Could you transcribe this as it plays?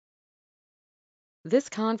This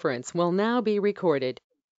conference will now be recorded.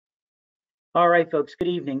 All right, folks, good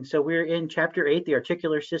evening. So we're in chapter 8, the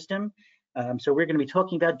articular system. So we're going to be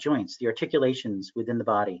talking about joints, the articulations within the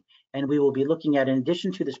body. And we will be looking at, in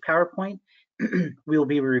addition to this PowerPoint, we will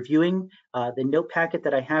be reviewing the note packet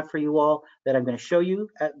that I have for you all that I'm going to show you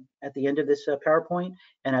at the end of this PowerPoint,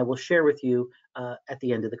 and I will share with you at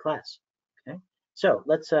the end of the class. Okay, so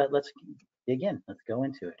let's dig in. Let's go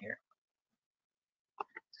into it here.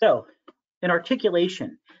 So an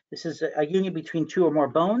articulation, this is a union between two or more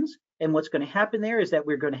bones. And what's going to happen there is that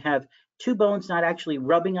we're going to have two bones not actually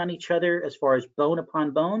rubbing on each other as far as bone upon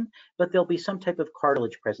bone, but there'll be some type of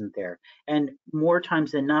cartilage present there. And more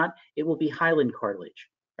times than not, it will be hyaline cartilage,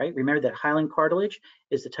 right? Remember that hyaline cartilage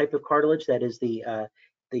is the type of cartilage that is the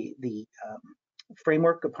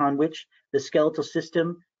framework upon which the skeletal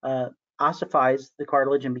system ossifies the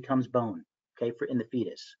cartilage and becomes bone, okay, in the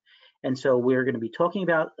fetus. And so we're going to be talking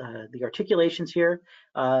about the articulations here.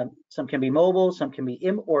 Some can be mobile, some can be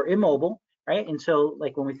immobile, right? And so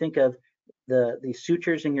like when we think of the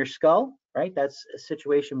sutures in your skull, right? That's a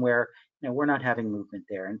situation where we're not having movement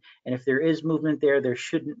there. And if there is movement there, there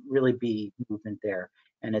shouldn't really be movement there.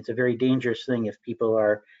 And it's a very dangerous thing if people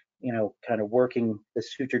are, kind of working the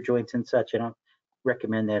suture joints and such. I don't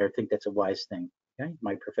recommend that or think that's a wise thing, okay?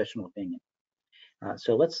 My professional opinion.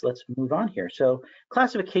 So let's move on here. So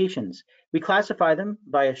classifications, we classify them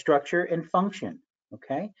by a structure and function,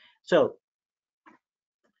 okay? So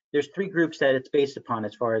there's three groups that it's based upon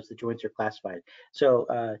as far as the joints are classified. So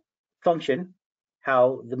function,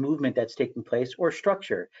 how the movement that's taking place, or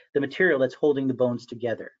structure, the material that's holding the bones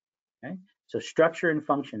together, okay? So structure and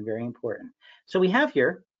function, very important. So we have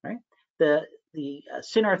here, right, the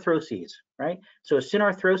synarthroses, right? So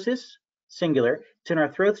synarthrosis, singular,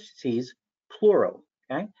 synarthroses, plural,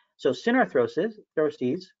 okay? So synarthroses,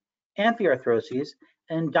 amphiarthroses,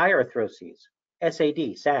 and diarthroses,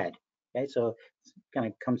 SAD, SAD, okay? So kind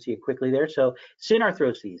of comes to you quickly there. So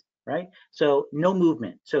synarthroses, right? So no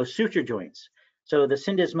movement. So suture joints. So the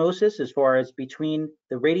syndesmosis as far as between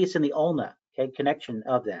the radius and the ulna, okay, connection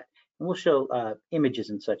of that. And we'll show images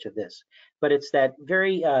and such of this. But it's that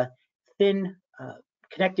very thin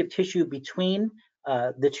connective tissue between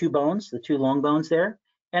the two bones, the two long bones there,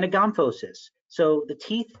 and a gomphosis. So the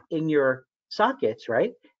teeth in your sockets,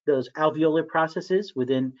 right? Those alveolar processes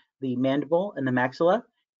within the mandible and the maxilla,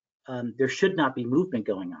 there should not be movement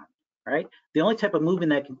going on, right? The only type of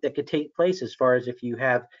movement that could take place as far as if you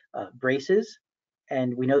have braces,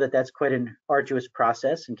 and we know that that's quite an arduous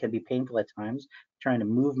process and can be painful at times, trying to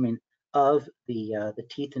movement of the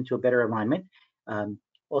teeth into a better alignment.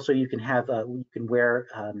 Also, you can have, you can wear,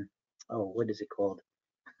 what is it called?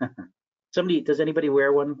 Does anybody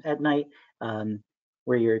wear one at night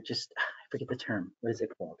where you're just, I forget the term. What is it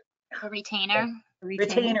called? A retainer.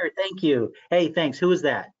 Retainer, thank you. Hey, thanks. Who was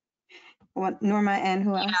that? What, Norma, and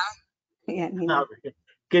who else? Yeah, Nina. Oh,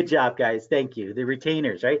 good job, guys. Thank you. The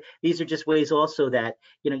retainers, right? These are just ways also that,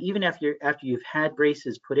 even after you've had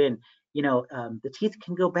braces put in, the teeth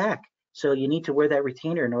can go back. So you need to wear that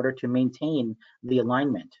retainer in order to maintain the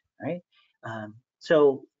alignment, right?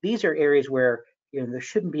 So these are areas where there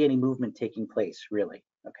shouldn't be any movement taking place, really,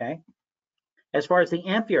 okay? As far as the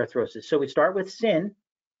amphiarthrosis, so we start with syn,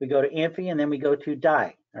 we go to amphi, and then we go to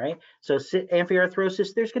di, all right? So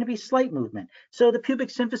amphiarthrosis, there's going to be slight movement. So the pubic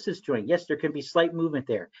symphysis joint, yes, there can be slight movement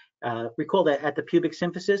there. Recall that at the pubic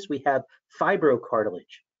symphysis, we have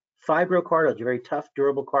fibrocartilage. Fibrocartilage, a very tough,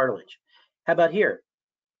 durable cartilage. How about here?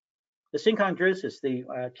 The synchondrosis,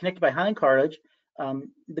 connected by hyaline cartilage,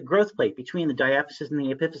 the growth plate between the diaphysis and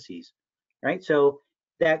the epiphyses, right? So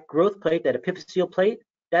that growth plate, that epiphyseal plate,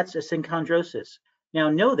 that's a synchondrosis. Now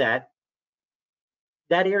know that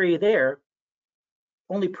area there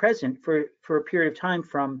only present for a period of time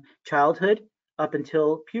from childhood up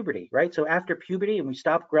until puberty, right? So after puberty and we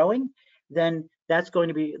stop growing, then that's going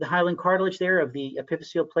to be the hyaline cartilage there of the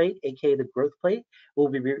epiphyseal plate, aka the growth plate, will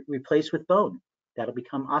be replaced with bone. That'll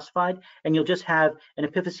become ossified, and you'll just have an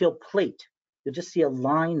epiphyseal plate. You'll just see a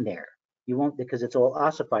line there. You won't, because it's all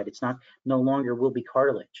ossified. It's no longer will be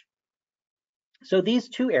cartilage. So these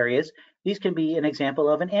two areas, these can be an example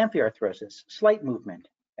of an amphiarthrosis, slight movement,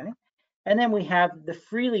 okay? And then we have the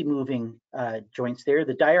freely moving joints there,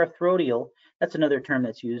 the diarthrodial, that's another term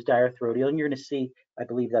that's used, diarthrodial, and you're gonna see, I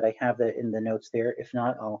believe that I have that in the notes there. If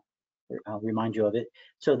not, I'll remind you of it.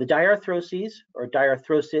 So the diarthroses, or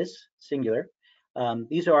diarthrosis, singular,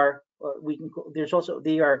 these are,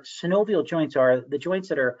 they are synovial joints, are the joints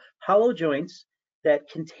that are hollow joints that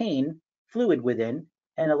contain fluid within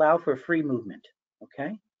and allow for free movement,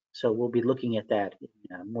 okay? So we'll be looking at that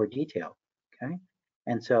in more detail, okay?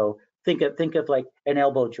 And so Think of like an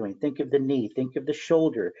elbow joint, think of the knee, think of the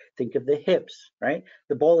shoulder, think of the hips, right?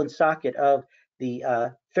 The ball and socket of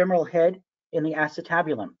the femoral head in the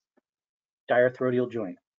acetabulum, diarthrodial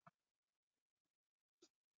joint.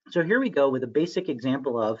 So here we go with a basic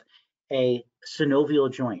example of a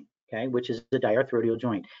synovial joint, okay, which is a diarthrodial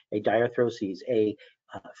joint, a diarthrosis, a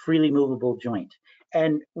freely movable joint.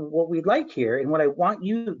 And what we'd like here, and what I want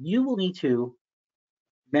you will need to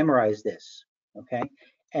memorize this, okay?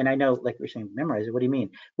 And I know, like we're saying, memorize it. What do you mean?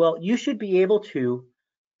 Well, you should be able to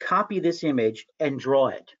copy this image and draw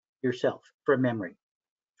it yourself from memory.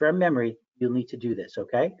 From memory, you'll need to do this,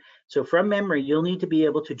 okay? So from memory, you'll need to be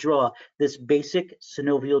able to draw this basic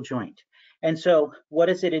synovial joint. And so what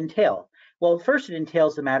does it entail? Well, first it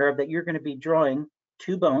entails the matter of that you're going to be drawing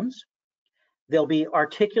two bones. There'll be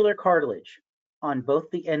articular cartilage on both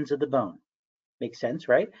the ends of the bone. Makes sense,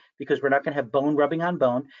 right? Because we're not going to have bone rubbing on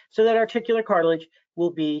bone. So that articular cartilage will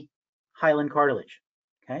be hyaline cartilage,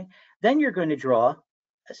 okay? Then you're going to draw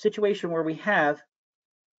a situation where we have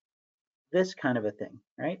this kind of a thing,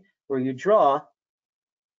 right? Where you draw,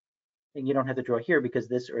 and you don't have to draw here because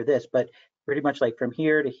this or this, but pretty much like from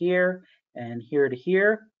here to here and here to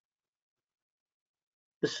here,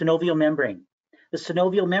 the synovial membrane. The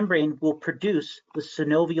synovial membrane will produce the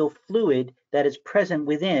synovial fluid that is present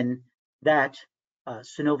within that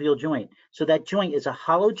synovial joint. So that joint is a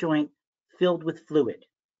hollow joint filled with fluid.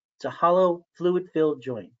 It's a hollow fluid-filled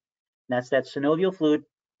joint. And that's that synovial fluid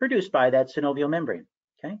produced by that synovial membrane,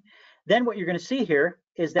 okay? Then what you're going to see here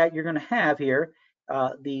is that you're going to have here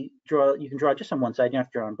you can draw just on one side, you don't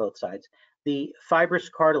have to draw on both sides, the fibrous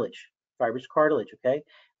cartilage, okay?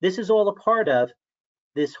 This is all a part of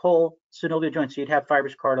this whole synovial joint. So you'd have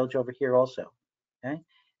fibrous cartilage over here also, okay?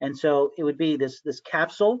 And so it would be this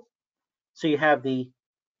capsule. So you have the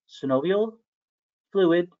synovial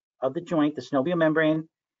fluid of the joint, the synovial membrane,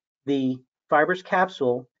 the fibrous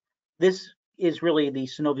capsule. This is really the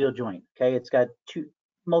synovial joint, okay? It's got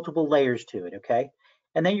multiple layers to it, okay?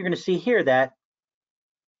 And then you're going to see here that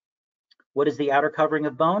what is the outer covering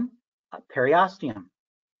of bone? Periosteum.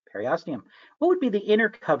 Periosteum. What would be the inner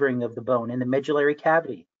covering of the bone in the medullary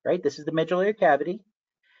cavity, right? This is the medullary cavity.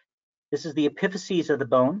 This is the epiphyses of the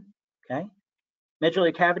bone, okay?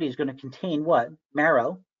 Medullary cavity is going to contain what?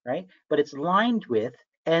 Marrow, right? But it's lined with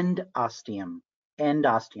endosteum.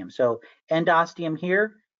 Endosteum. So endosteum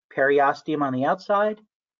here, periosteum on the outside,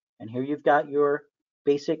 and here you've got your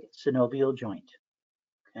basic synovial joint,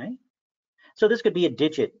 okay? So this could be a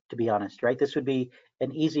digit, to be honest, right? This would be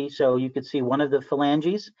an easy, so you could see one of the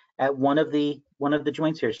phalanges at one of the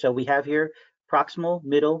joints here. So we have here proximal,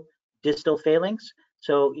 middle, distal phalanx.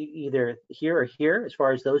 So either here or here, as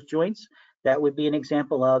far as those joints, that would be an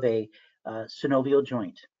example of a synovial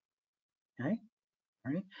joint. Okay,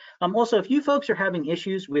 all right. Also, if you folks are having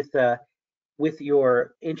issues with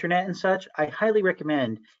your internet and such, I highly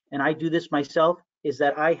recommend, and I do this myself, is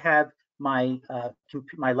that I have my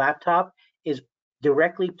laptop is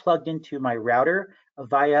directly plugged into my router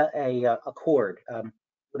via a cord.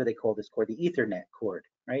 What do they call this cord? The Ethernet cord,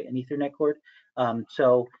 right? An Ethernet cord.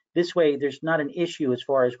 So this way, there's not an issue as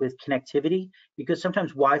far as with connectivity, because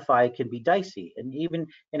sometimes Wi-Fi can be dicey, and even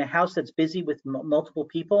in a house that's busy with multiple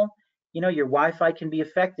people, you know, your Wi-Fi can be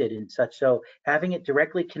affected and such. So having it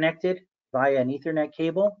directly connected via an Ethernet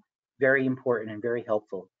cable, very important and very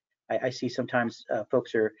helpful. I see sometimes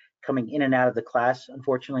folks are coming in and out of the class,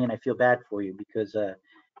 unfortunately, and I feel bad for you because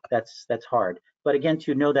that's hard. But again,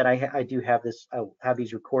 to know that I do have this, I'll have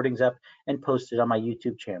these recordings up and posted on my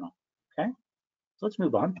YouTube channel. Okay, so let's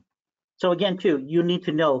move on. So again, too, you need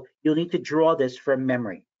to know, you'll need to draw this from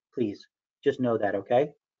memory. Please, just know that,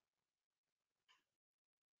 okay?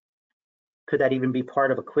 Could that even be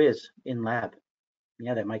part of a quiz in lab?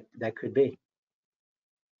 Yeah, that could be.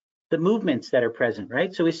 The movements that are present,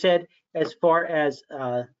 right? So we said as far as,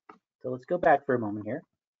 so let's go back for a moment here.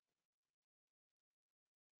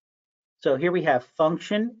 So here we have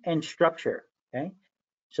function and structure, okay?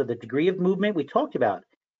 So the degree of movement we talked about,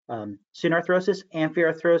 synarthrosis,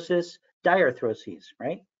 amphiarthrosis, diarthroses,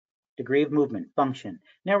 right? Degree of movement, function.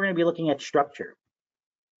 Now we're going to be looking at structure.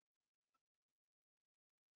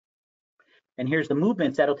 And here's the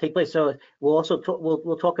movements that'll take place. So we'll also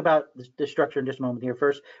we'll talk about the structure in just a moment here.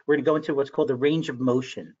 First, we're going to go into what's called the range of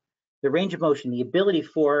motion. The range of motion, the ability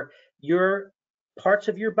for your parts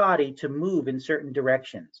of your body to move in certain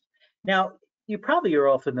directions. Now, you probably are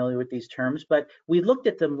all familiar with these terms, but we looked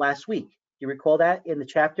at them last week. You recall that in the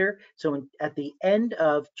chapter? So at the end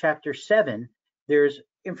of chapter 7, there's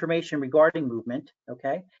information regarding movement,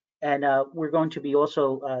 okay? And we're going to be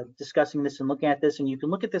also discussing this and looking at this, and you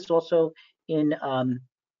can look at this also in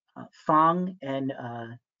Fong and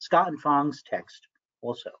Scott and Fong's text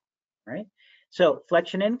also, right? So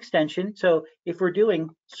flexion and extension. So if we're doing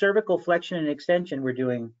cervical flexion and extension, we're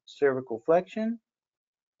doing cervical flexion,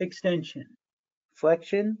 extension,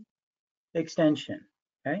 flexion, extension,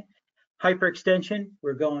 okay? Hyperextension,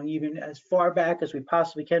 we're going even as far back as we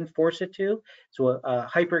possibly can, force it to. So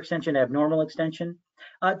hyperextension, abnormal extension.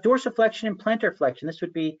 Dorsiflexion and plantar flexion. This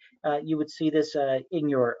would be, you would see this in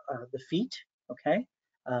your the feet, okay?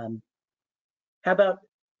 How about,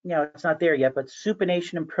 it's not there yet, but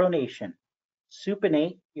supination and pronation.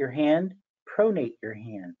 Supinate your hand, pronate your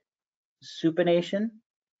hand. Supination,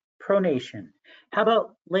 pronation. How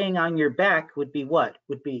about laying on your back would be what?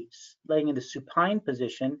 Would be laying in the supine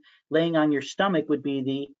position. Laying on your stomach would be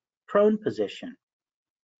the prone position.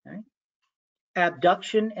 Okay?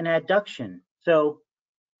 Abduction and adduction. So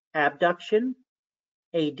abduction,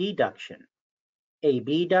 adduction,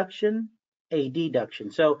 abduction,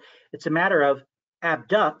 adduction. So it's a matter of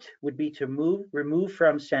abduct would be to remove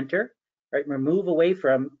from center, right? Remove away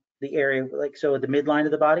from the area, like so at the midline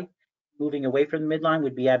of the body. Moving away from the midline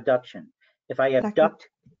would be abduction. If I abduct,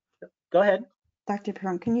 go ahead. Dr.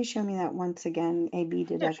 Perron, can you show me that once again, AB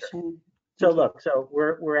deduction? Yeah, sure. So look, so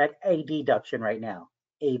we're at adduction right now.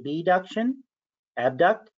 Abduction,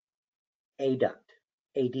 abduct, adduct,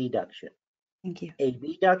 adduction. Thank you.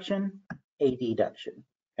 Abduction, adduction.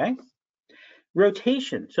 Okay.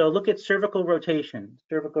 Rotation. So look at cervical rotation.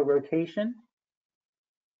 Cervical rotation.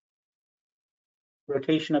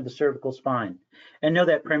 Rotation of the cervical spine. And know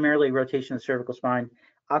that primarily rotation of the cervical spine,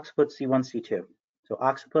 occiput C1, C2. So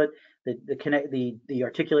occiput, the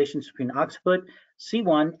articulations between occiput,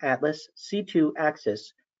 C1 atlas, C2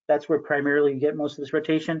 axis. That's where primarily you get most of this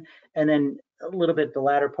rotation. And then a little bit the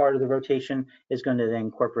latter part of the rotation is going to then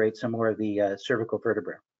incorporate some more of the cervical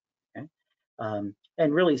vertebra. Okay?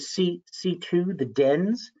 And really C2, the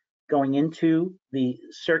dens going into the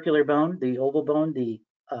circular bone, the oval bone, the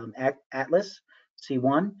atlas,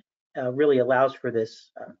 C1, really allows for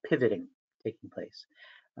this pivoting taking place.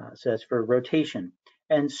 So that's for rotation.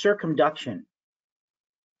 And circumduction.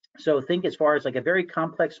 So think as far as like a very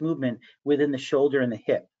complex movement within the shoulder and the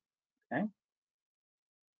hip. Okay.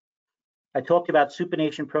 I talked about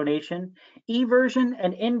supination, pronation. Eversion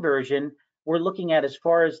and inversion, we're looking at as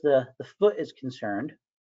far as the foot is concerned.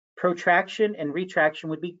 Protraction and retraction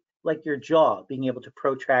would be like your jaw, being able to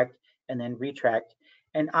protract and then retract.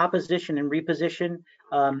 And opposition and reposition,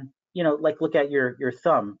 like look at your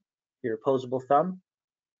thumb, your opposable thumb,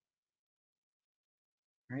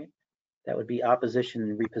 right? That would be opposition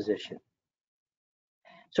and reposition.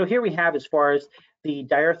 So here we have as far as the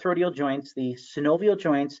diarthrodial joints, the synovial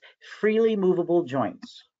joints, freely movable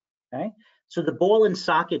joints, okay? So the ball and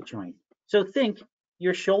socket joint. So think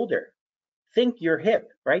your shoulder, think your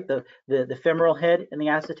hip, right? The femoral head and the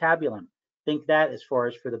acetabulum. Think that as far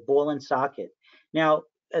as for the ball and socket. Now,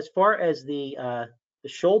 as far as the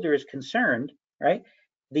shoulder is concerned, right?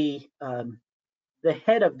 The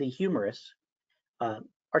head of the humerus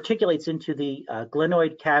articulates into the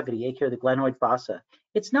glenoid cavity, aka the glenoid fossa.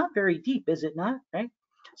 It's not very deep, is it not? Right.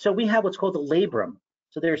 So we have what's called the labrum.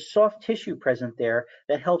 So there's soft tissue present there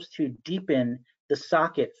that helps to deepen the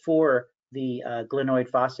socket for the glenoid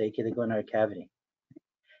fossa, aka the glenoid cavity.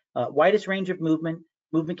 Widest range of movement.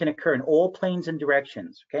 Movement can occur in all planes and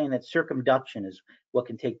directions. Okay, and that circumduction is what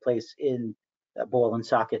can take place in a ball and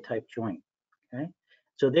socket type joint. Okay,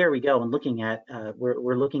 so there we go. And looking at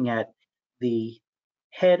we're looking at the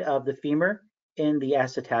head of the femur in the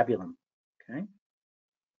acetabulum. Okay,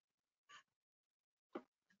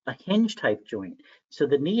 a hinge type joint. So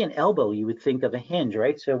the knee and elbow, you would think of a hinge,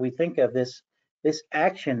 right? So we think of this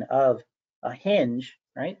action of a hinge,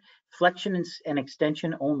 right? Flexion and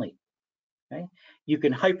extension only. Okay, you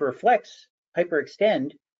can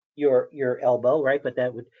hyperextend your elbow, right? But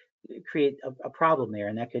that would create a problem there,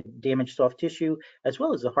 and that could damage soft tissue as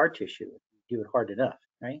well as the hard tissue if you do it hard enough,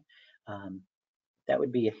 right? That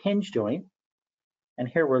would be a hinge joint, and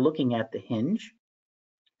here we're looking at the hinge.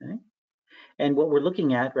 Okay? And what we're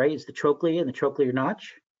looking at, right, is the trochlea and the trochlear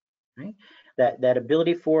notch, right? That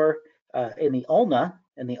ability for in the ulna,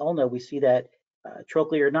 we see that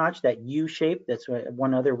trochlear notch, that U shape. That's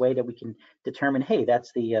one other way that we can determine, hey,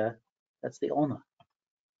 that's the ulna.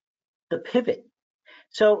 The pivot.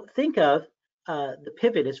 So think of the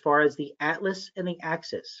pivot as far as the atlas and the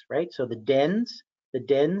axis, right? So the dens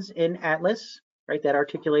in atlas, right? That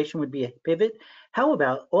articulation would be a pivot. How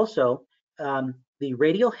about also the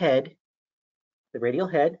radial head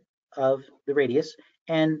of the radius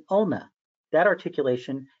and ulna? That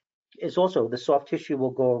articulation is also, the soft tissue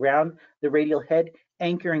will go around the radial head,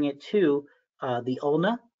 anchoring it to the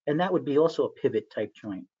ulna, and that would be also a pivot type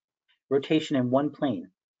joint. Rotation in one plane.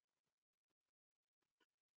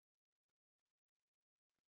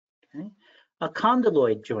 Okay. A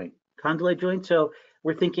condyloid joint. Condyloid joint. So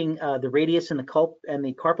we're thinking the radius and the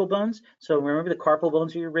carpal bones. So remember, the carpal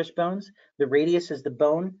bones are your wrist bones. The radius is the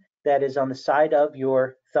bone that is on the side of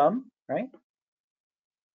your thumb, right?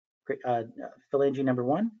 Phalange number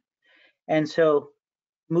 1. And so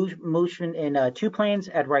motion in 2 planes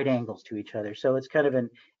at right angles to each other. So it's kind of an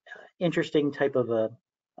interesting type of a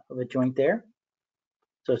joint there.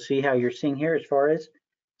 So see how you're seeing here as far as,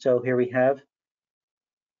 so here we have,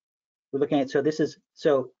 we're looking at, so this is,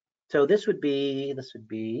 so this would be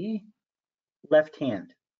left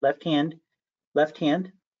hand,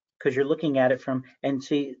 because you're looking at it from, and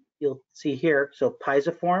see, you'll see here, so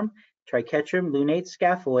pisiform, triquetrum, lunate,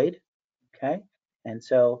 scaphoid, okay? And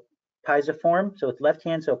so pisiform, so it's left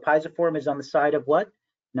hand, so pisiform is on the side of what?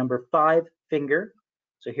 Number 5 finger.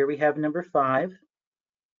 So here we have number 5,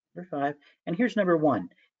 and here's number 1.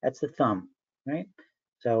 That's the thumb, right?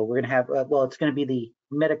 So we're gonna have, well, it's gonna be the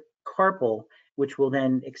metacarpal, which will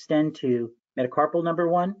then extend to metacarpal number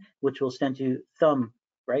 1, which will extend to thumb,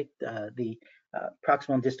 right? The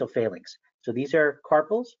proximal and distal phalanx. So these are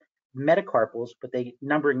carpals, metacarpals, but they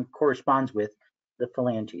numbering corresponds with the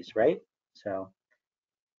phalanges, right? So,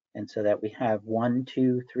 and so that we have 1,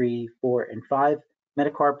 2, 3, 4, and 5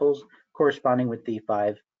 metacarpals corresponding with the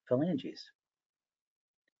 5 phalanges.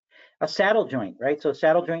 A saddle joint, right? So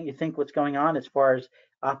saddle joint, you think what's going on as far as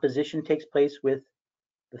opposition takes place with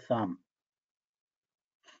the thumb.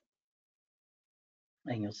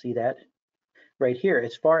 And you'll see that right here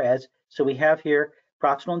as far as, so we have here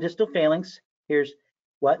proximal and distal phalanx. Here's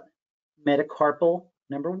what? Metacarpal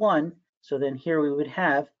number 1. So then here we would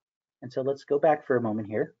have, and so let's go back for a moment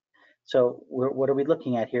here. So what are we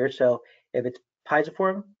looking at here? So if it's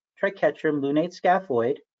pisiform, triquetrum, lunate,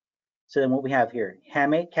 scaphoid, so then what we have here,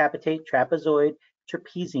 hamate, capitate, trapezoid,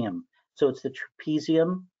 trapezium. So it's the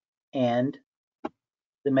trapezium and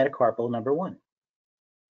the metacarpal number 1.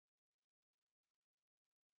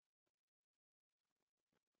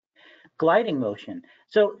 Gliding motion.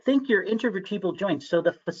 So think your intervertebral joints. So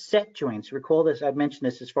the facet joints, recall this, I've mentioned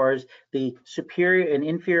this as far as the superior and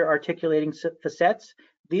inferior articulating facets.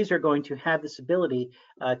 These are going to have this ability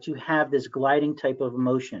to have this gliding type of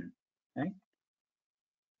motion, right?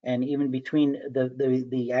 And even between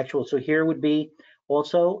the actual, so here would be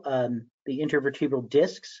also the intervertebral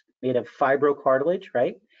discs made of fibrocartilage,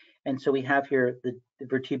 right? And so we have here the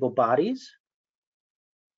vertebral bodies.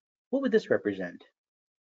 What would this represent?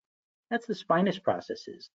 That's the spinous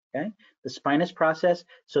processes, okay? The spinous process,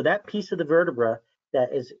 so that piece of the vertebra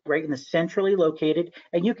that is right in the centrally located,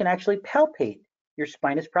 and you can actually palpate your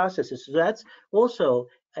spinous processes. So that's also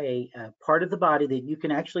a part of the body that you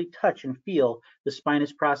can actually touch and feel the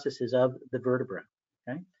spinous processes of the vertebra,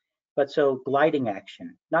 okay? But so gliding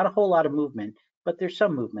action, not a whole lot of movement, but there's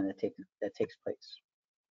some movement that takes place.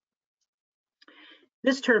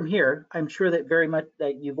 This term here, I'm sure that very much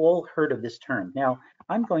that you've all heard of this term. Now,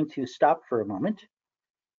 I'm going to stop for a moment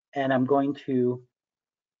and I'm going to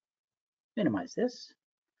minimize this.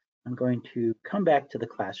 I'm going to come back to the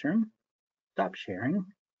classroom, stop sharing,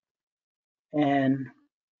 and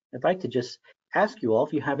I'd like to just ask you all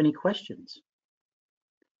if you have any questions.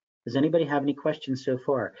 Does anybody have any questions so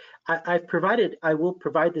far? I will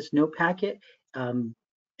provide this note packet, and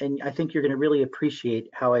I think you're going to really appreciate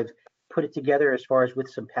how I've put it together as far as with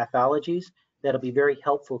some pathologies. That'll be very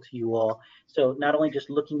helpful to you all. So not only just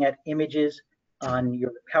looking at images on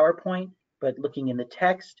your PowerPoint, but looking in the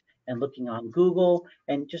text and looking on Google,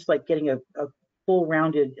 and just like getting a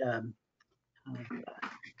full-rounded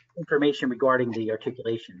information regarding the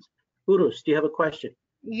articulations. Urus, do you have a question?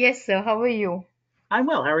 Yes, sir. How are you? I'm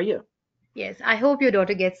well. How are you? Yes, I hope your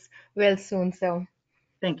daughter gets well soon, sir.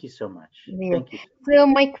 Thank you so much. Yeah. Thank you. So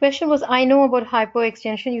my question was, I know about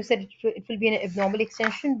hypoextension. You said it will be an abnormal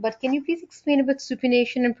extension, but can you please explain about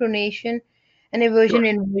supination and pronation and eversion Sure.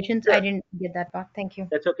 and inversions? Sure. I didn't get that part. Thank you.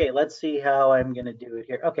 That's okay. Let's see how I'm going to do it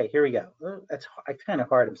here. Okay, here we go. Oh, that's kind of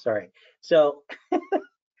hard. I'm sorry. So,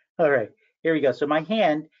 all right, here we go. So my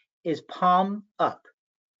hand is palm up,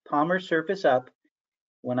 palmar surface up.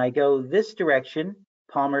 When I go this direction,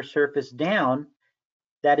 palmar surface down,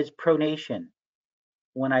 that is pronation.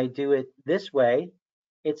 When I do it this way,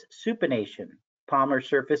 it's supination, palmar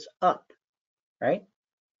surface up, right?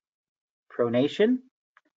 Pronation,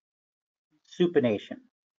 supination.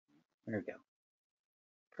 There we go.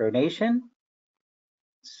 Pronation,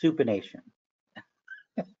 supination.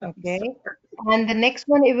 Okay. And the next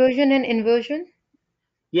one, eversion and inversion?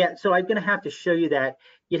 Yeah, so I'm gonna have to show you that.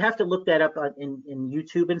 You'd have to look that up in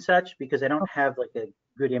YouTube and such, because I don't have like a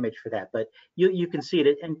good image for that, but you can see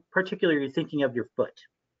it, and particularly you're thinking of your foot,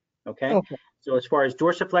 okay? Okay. So as far as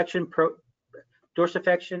dorsiflexion,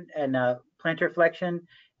 dorsiflexion and plantar flexion,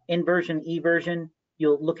 inversion, eversion.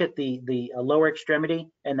 You'll look at the lower extremity,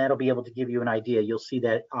 and that'll be able to give you an idea. You'll see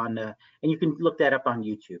that on, and you can look that up on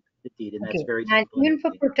YouTube, indeed, and that's Okay. very And simple and even for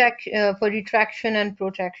easy. for retraction and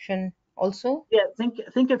protraction also? Yeah,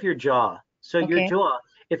 think of your jaw. So your Okay. jaw.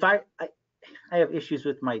 If I have issues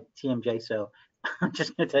with my TMJ, so I'm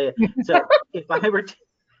just gonna tell you. So if I were to,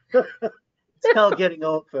 it's called getting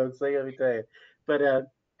old, folks. Let me tell you. But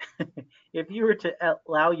if you were to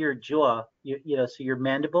allow your jaw, so your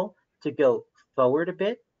mandible to go forward a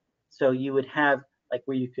bit, so you would have like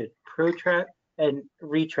where you could protract and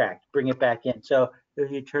retract, bring it back in. So if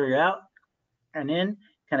you turn it out and in,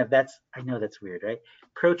 kind of I know that's weird, right?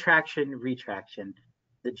 Protraction, retraction,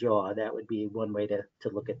 the jaw, that would be one way to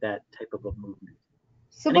look at that type of a movement.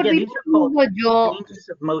 So, And but again, we these don't are called move our jaw. ranges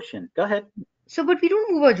of motion. Go ahead. So, but we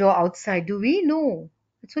don't move our jaw outside, do we? No.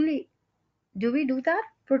 It's only, do we do that?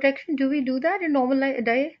 Protection, do we do that in normal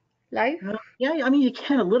life? Yeah, I mean, you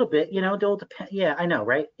can a little bit, it all depend. Yeah, I know,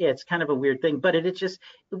 right? Yeah, it's kind of a weird thing, but it's just,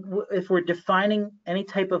 if we're defining any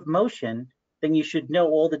type of motion, then you should know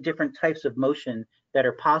all the different types of motion that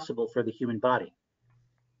are possible for the human body.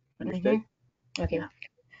 Mm-hmm. Understood? Okay. Yeah.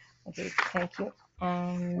 Okay. Thank you.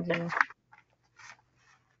 And Okay.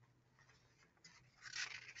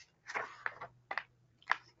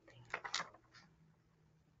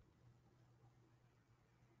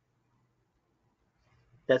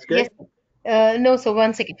 That's yes. good. No, so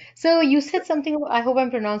one second. So you said something, I hope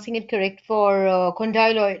I'm pronouncing it correct, for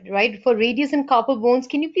condyloid, right? For radius and carpal bones.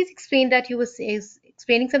 Can you please explain that? You were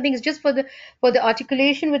explaining something. It's just for the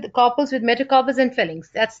articulation with the carpals, with metacarpals and phalanx.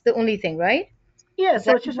 That's the only thing, right? Yeah, Is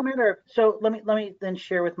so that it's just a matter of, so let me then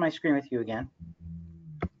share with my screen with you again.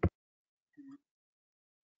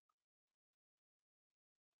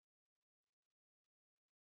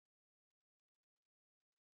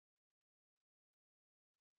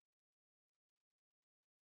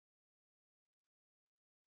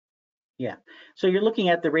 Yeah. So you're looking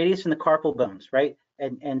at the radius and the carpal bones, right?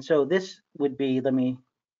 And so this would be, let me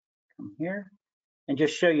come here and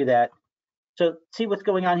just show you that. So see what's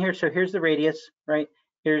going on here. So here's the radius, right?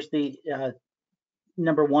 Here's the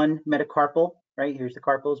number one metacarpal, right? Here's the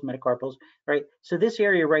carpals, metacarpals, right? So this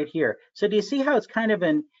area right here. So do you see how it's kind of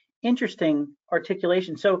an interesting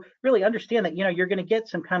articulation? So really understand that, you're going to get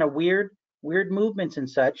some kind of weird movements and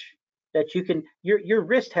such that you can, your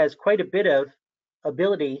wrist has quite a bit of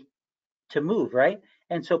ability to move, right?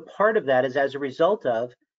 And so part of that is as a result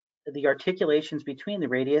of the articulations between the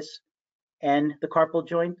radius and the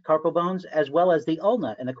carpal bones, as well as the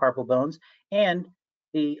ulna and the carpal bones, and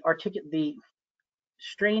the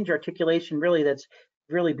strange articulation really that's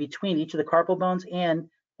really between each of the carpal bones and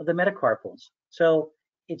the metacarpals. So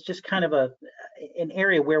it's just kind of an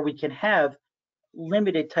area where we can have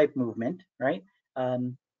limited type movement, right?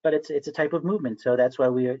 But it's a type of movement, so that's why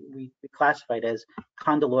we classify it as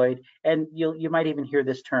condyloid. And you might even hear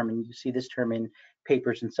this term, and you see this term in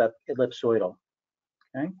papers and stuff, ellipsoidal.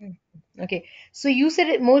 Okay. okay? So you said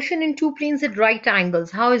it motion in two planes at right angles.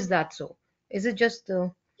 How is that so? Is it just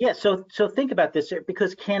the Yeah. So think about this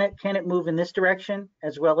because can it move in this direction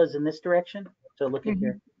as well as in this direction? So look at Mhm.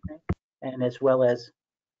 here, okay? And as well as,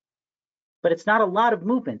 but it's not a lot of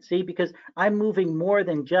movement. See, because I'm moving more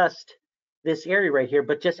than just this area right here,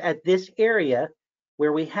 but just at this area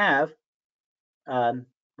where we have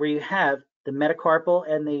where you have the metacarpal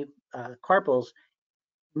and the carpals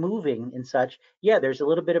moving and such, yeah, there's a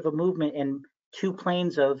little bit of a movement in two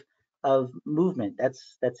planes of movement.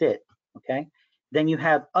 That's it. Okay. Then you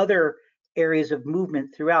have other areas of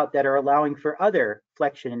movement throughout that are allowing for other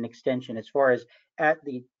flexion and extension as far as at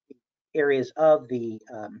the areas of the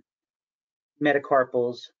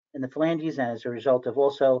metacarpals and the phalanges, and as a result of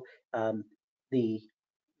also the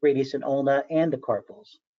radius and ulna and the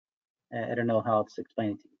carpals. I don't know how else to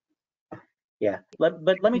explain it to you. Yeah,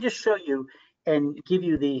 but let me just show you and give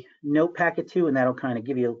you the note packet too, and that'll kind of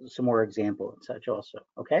give you some more example and such also.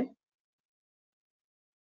 Okay,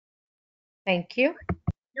 Thank you.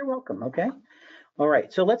 you're welcome. Okay. All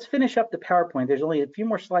right, so let's finish up the PowerPoint. There's only a few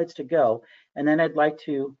more slides to go, and then I'd like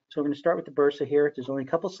to, so we're going to start with the Bursa here. There's only a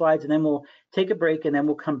couple slides, and then we'll take a break, and then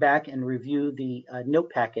we'll come back and review the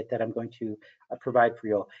note packet that I'm going to provide for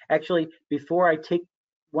you all. Actually,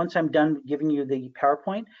 once I'm done giving you the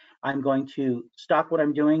PowerPoint, I'm going to stop what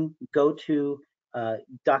I'm doing, go to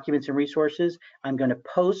documents and resources. I'm going to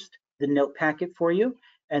post the note packet for you,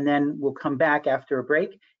 and then we'll come back after a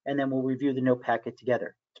break, and then we'll review the note packet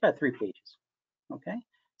together. It's about 3 pages. Okay,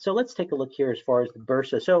 so let's take a look here as far as the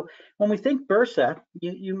bursa. So when we think bursa,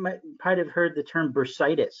 you might have heard the term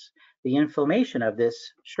bursitis, the inflammation of this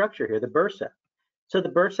structure here, the bursa. So the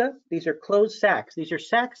bursa, these are closed sacs. These are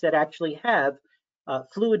sacs that actually have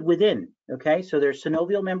fluid within, okay? So there's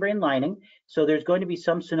synovial membrane lining, so there's going to be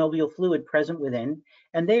some synovial fluid present within,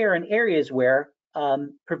 and they are in areas where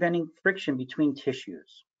preventing friction between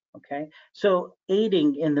tissues, okay? So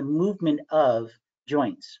aiding in the movement of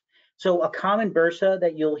joints. So a common bursa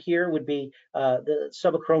that you'll hear would be the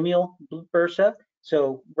subacromial bursa.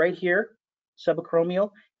 So right here,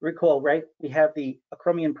 subacromial, recall, right? We have the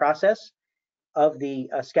acromion process of the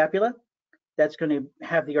scapula. That's going to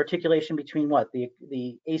have the articulation between what?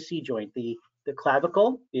 The AC joint, the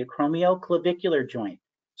clavicle, the acromioclavicular joint.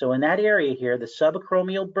 So in that area here, the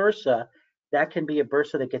subacromial bursa, that can be a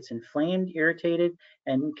bursa that gets inflamed, irritated,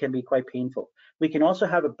 and can be quite painful. We can also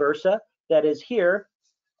have a bursa that is here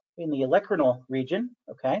in the olecranon region,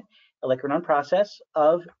 okay, olecranon process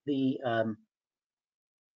of the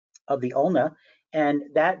ulna, and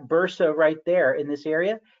that bursa right there in this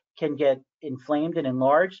area can get inflamed and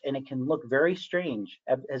enlarged, and it can look very strange.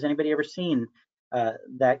 Has anybody ever seen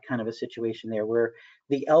that kind of a situation there, where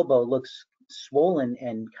the elbow looks swollen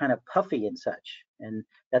and kind of puffy and such? And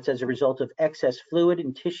that's as a result of excess fluid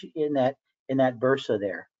and tissue in that bursa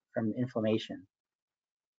there from inflammation.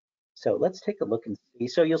 So let's take a look and see.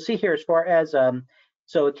 So you'll see here, as far as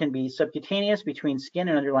so it can be subcutaneous between skin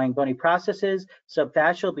and underlying bony processes,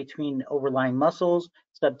 subfascial between overlying muscles,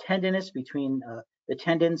 subtendinous between the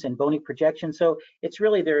tendons and bony projection. So it's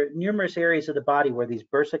really, there are numerous areas of the body where these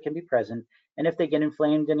bursa can be present, and if they get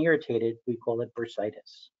inflamed and irritated, we call it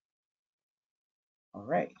bursitis. All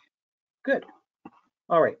right, good.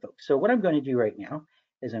 All right, folks. So what I'm going to do right now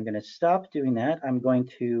is I'm going to stop doing that. I'm going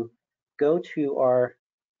to go to our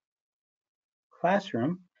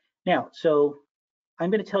classroom. Now, so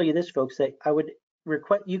I'm going to tell you this, folks, that I would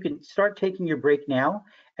request you can start taking your break now,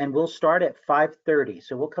 and we'll start at 5:30.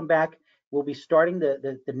 So we'll come back. We'll be starting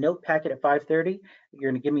the note packet at 5:30.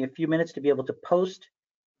 You're going to give me a few minutes to be able to post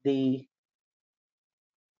in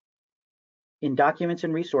documents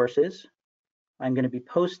and resources. I'm going to be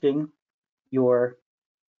posting your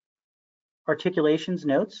articulations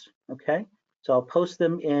notes, okay? So I'll post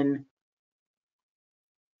them in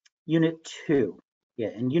Unit 2. Yeah,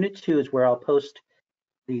 and Unit 2 is where I'll post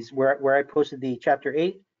these, where I posted the Chapter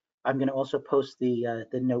 8. I'm going to also post the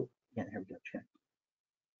note. Yeah, there we go. Check.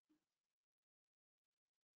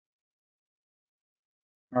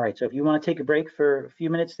 All right, so if you want to take a break for a few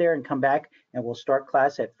minutes there and come back, and we'll start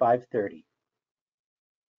class at 5:30.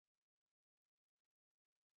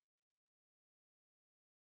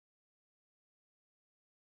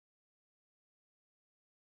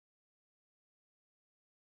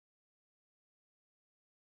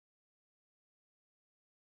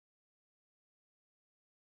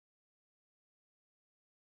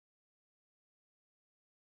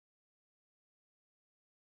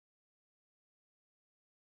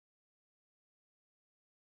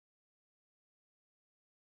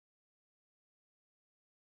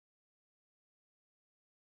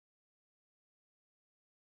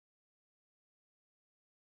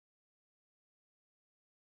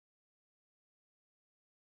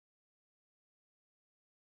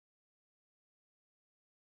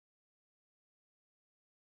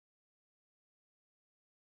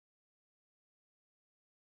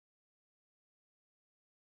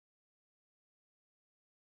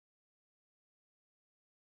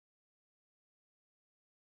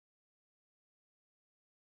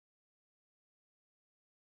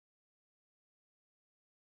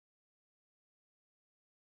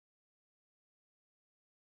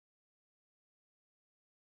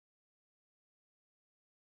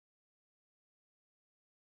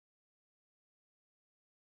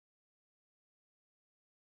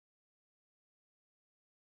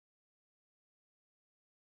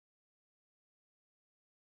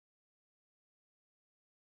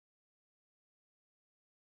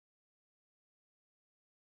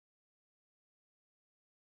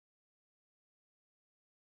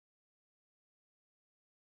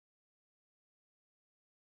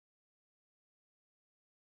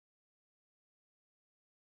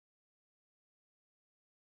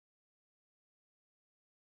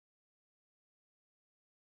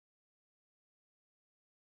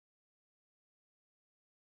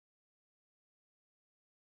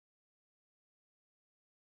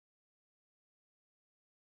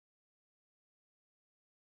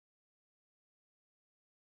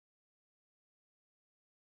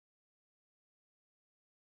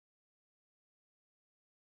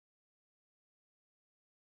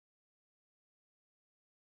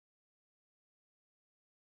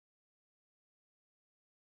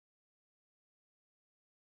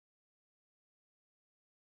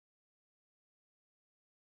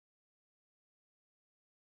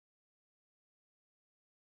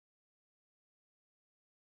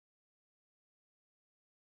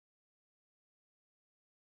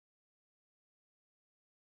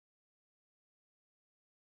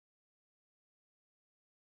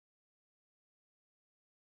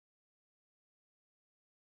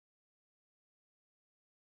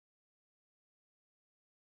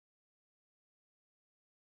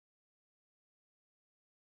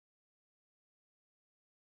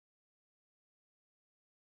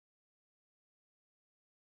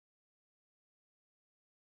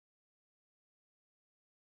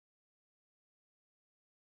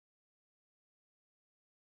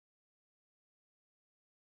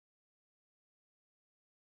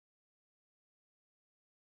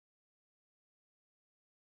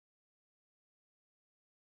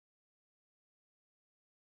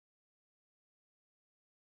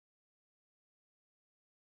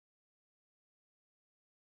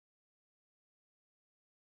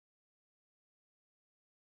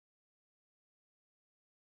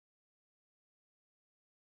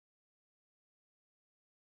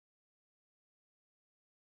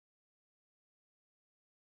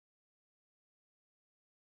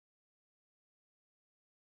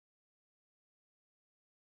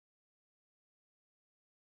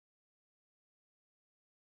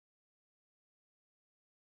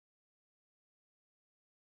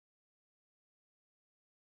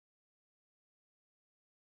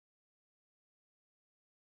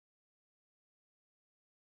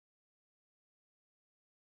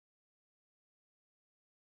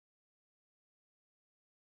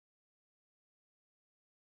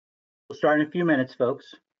 start in a few minutes,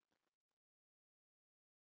 folks.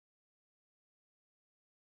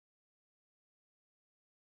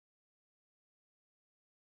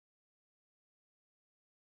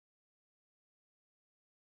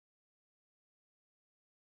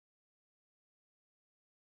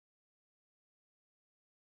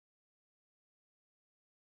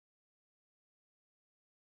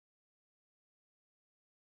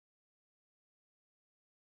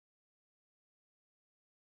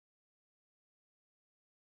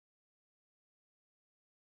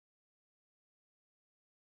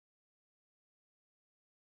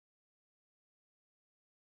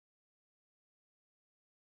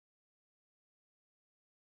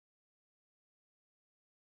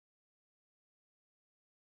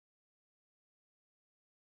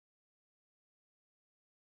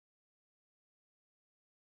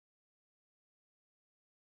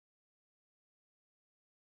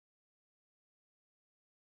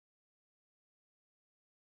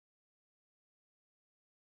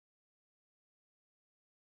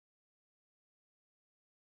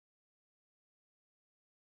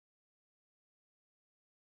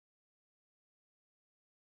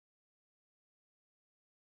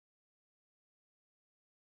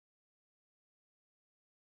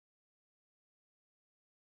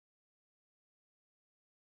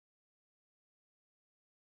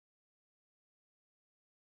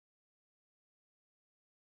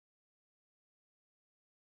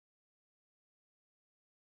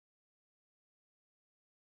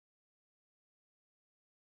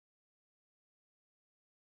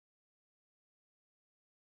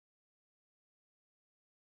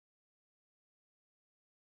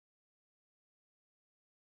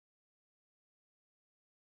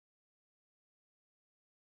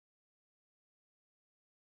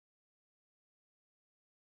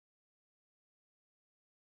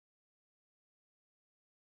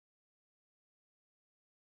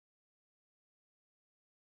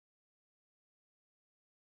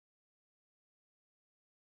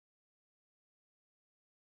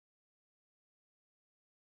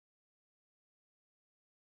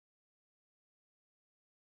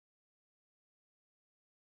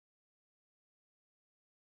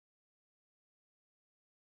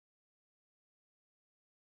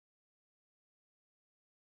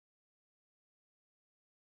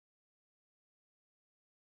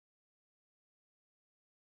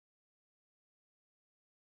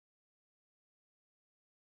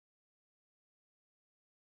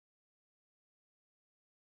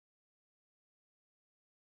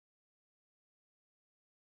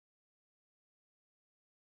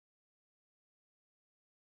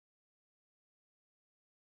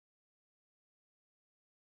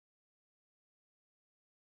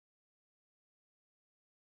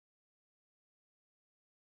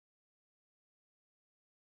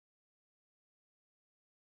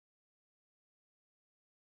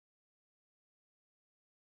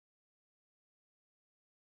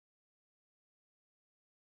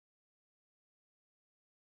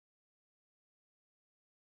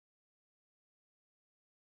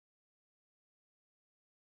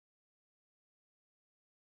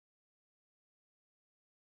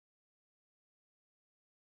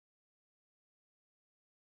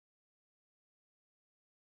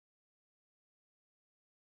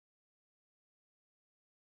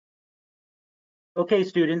 Okay,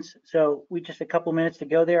 students. So we just a couple minutes to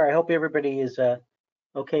go there. I hope everybody is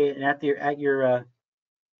okay and at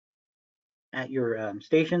your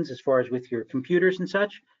stations as far as with your computers and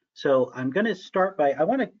such. So I'm going to start by, I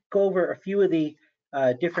want to go over a few of the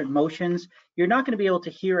different motions. You're not going to be able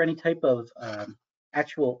to hear any type of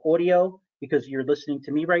actual audio because you're listening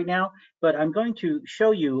to me right now, but I'm going to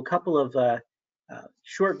show you a couple of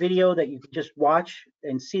short video that you can just watch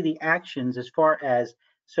and see the actions as far as,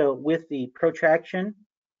 so with the protraction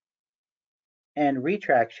and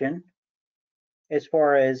retraction, as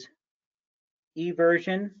far as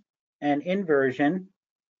eversion and inversion,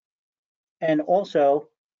 and also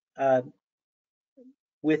uh,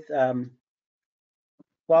 with, well,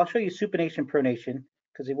 I'll show you supination, pronation,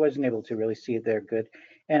 because he wasn't able to really see it there good.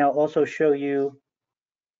 And I'll also show you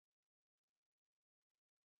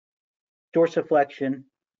dorsiflexion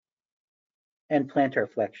and plantar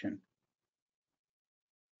flexion.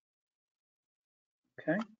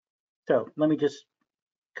 Okay, so let me just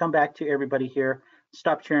come back to everybody here.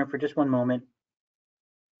 Stop sharing for just one moment.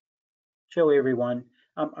 Show everyone.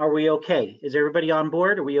 Are we okay? Is everybody on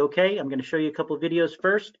board? Are we okay? I'm going to show you a couple of videos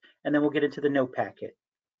first, and then we'll get into the note packet.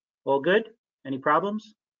 All good? Any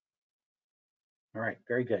problems? All right,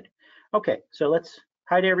 very good. Okay, so let's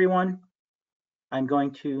hide everyone. I'm going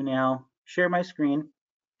to now share my screen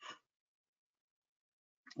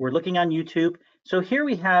we're looking on YouTube. So here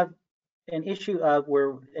we have an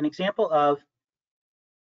example of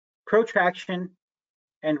protraction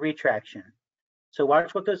and retraction. So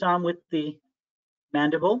watch what goes on with the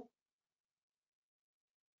mandible.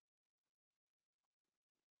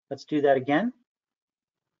 Let's do that again.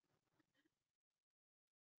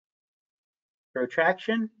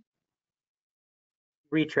 Protraction,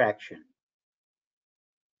 retraction.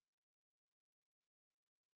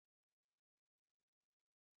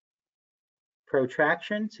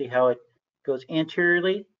 Protraction, see how it goes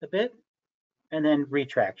anteriorly a bit, and then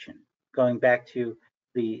retraction, going back to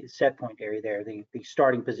the set point area there, the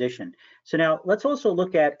starting position. So now let's also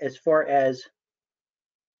look at as far as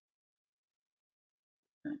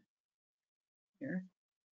here.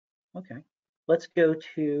 Okay, let's go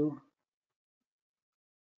to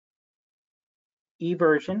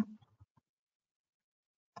eversion.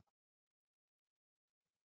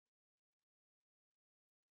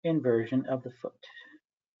 Inversion of the foot.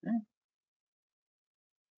 Okay.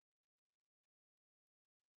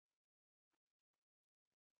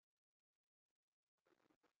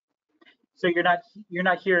 So you're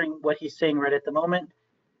not hearing what he's saying right at the moment,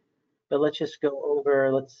 but let's just go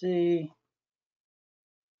over, let's see.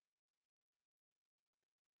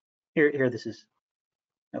 Here this is.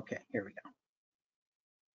 Okay, here we go.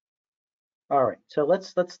 All right, so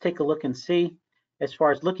let's take a look and see as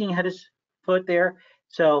far as looking at his foot there.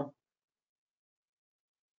 So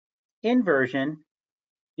inversion,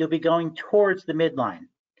 you'll be going towards the midline.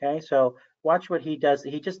 Okay, so watch what he does.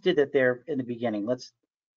 He just did that there in the beginning. Let's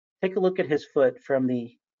take a look at his foot from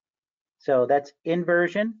the, so that's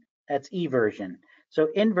inversion, that's eversion. So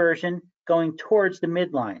inversion going towards the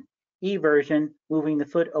midline, eversion moving the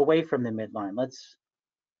foot away from the midline.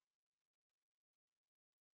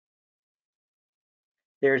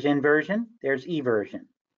 There's inversion, there's eversion.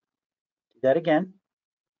 Do that again.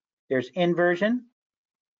 There's inversion,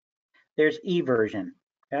 there's eversion.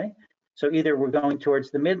 Okay, so either we're going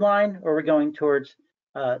towards the midline or we're going towards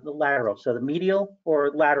the lateral, so the medial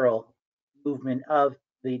or lateral movement of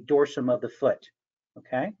the dorsum of the foot.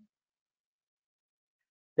 Okay,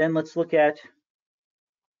 then let's look at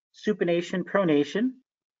supination, pronation.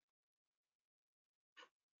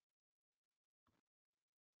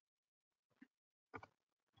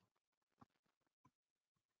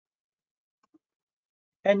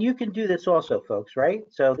 And you can do this also, folks, right?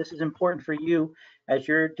 So this is important for you as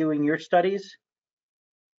you're doing your studies.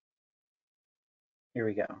 Here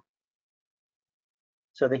we go.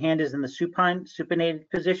 So the hand is in the supinated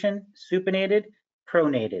position, supinated,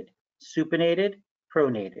 pronated, supinated,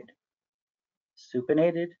 pronated,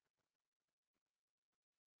 supinated,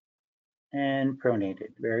 and pronated.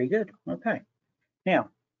 Very good. Okay.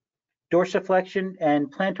 Now, dorsiflexion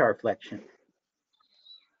and plantar flexion.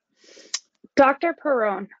 Dr.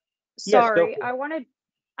 Perrone, Yes, go sorry, for it.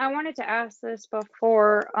 I wanted to ask this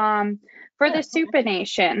before. For Yeah, the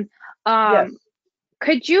supination, yes.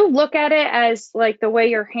 could you look at it as like the way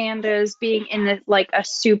your hand is being in the like a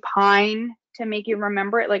supine to make you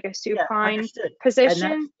remember it like a Yeah, supine understood. And that's,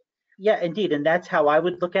 position? yeah, indeed. And that's how I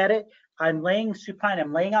would look at it. I'm laying supine,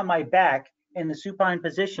 I'm laying on my back in the supine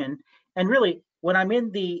position. And really, when I'm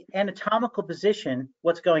in the anatomical position,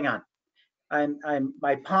 what's going on?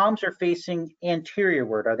 My palms are facing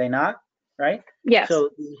anteriorward, are they not? Right? Yes. So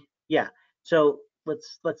yeah. So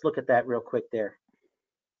let's look at that real quick there.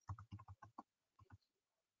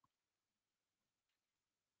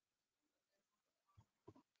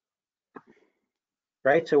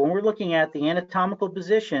 Right? So when we're looking at the anatomical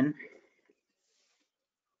position,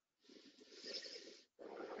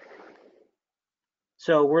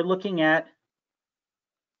 so we're looking at,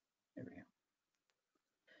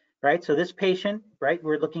 right? So this patient, right,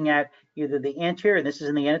 we're looking at either the anterior, and this is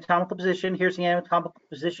in the anatomical position. Here's the anatomical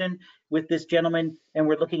position with this gentleman, and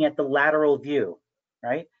we're looking at the lateral view,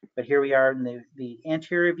 right? But here we are in the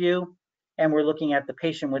anterior view, and we're looking at the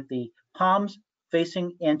patient with the palms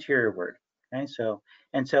facing anteriorward. Okay, so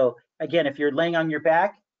again, if you're laying on your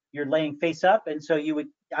back, you're laying face up, and so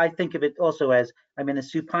I think of it also as I'm in a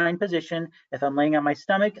supine position. If I'm laying on my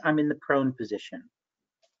stomach, I'm in the prone position.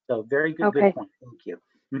 So very good, good Okay. point. Thank you.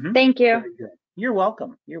 Thank you. Very good. You're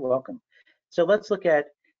welcome. You're welcome. So let's look at,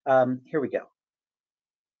 here we go.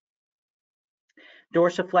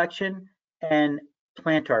 Dorsiflexion and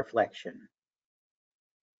plantar flexion.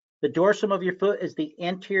 The dorsum of your foot is the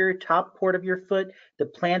anterior top port of your foot. The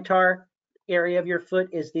plantar area of your foot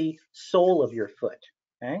is the sole of your foot.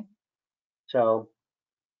 Okay. So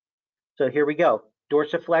here we go.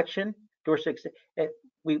 Dorsiflexion,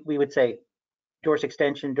 we would say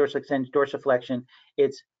dorsextension, dorsiflexion.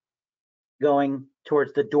 It's going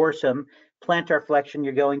towards the dorsum. plantar flexion,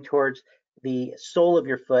 you're going towards the sole of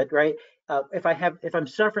your foot, right? If I'm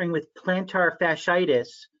suffering with plantar fasciitis,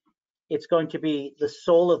 it's going to be the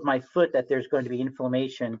sole of my foot that there's going to be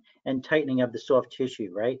inflammation and tightening of the soft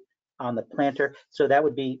tissue, right, on the plantar. So that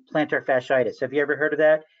would be plantar fasciitis. Have you ever heard of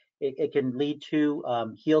that? It can lead to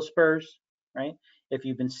heel spurs, right? If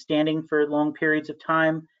you've been standing for long periods of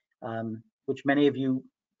time, which many of you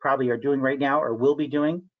probably are doing right now or will be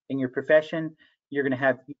doing in your profession, you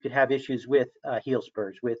could have issues with heel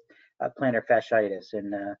spurs, with plantar fasciitis,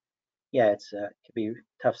 and yeah, it could be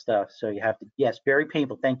tough stuff. So you have to, yes, very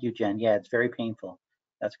painful. Thank you, Jen. Yeah, it's very painful.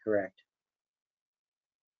 That's correct.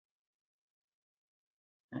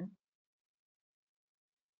 Okay.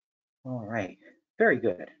 All right, very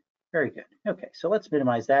good. Very good. Okay, so let's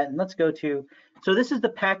minimize that and let's go to, so this is the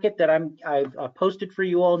packet that I've posted for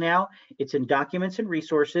you all now. It's in documents and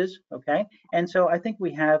resources, okay? And so I think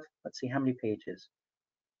we have, let's see, how many pages?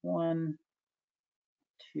 1,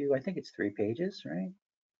 2, I think it's 3 pages, right?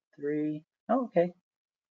 3, oh, okay.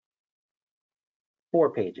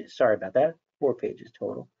 4 pages, sorry about that, 4 pages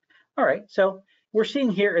total. All right, so we're seeing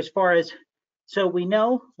here as far as, so we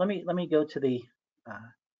know, let me go to the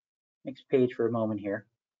next page for a moment here.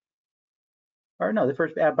 Or no, the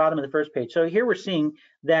first bottom of the first page. So here we're seeing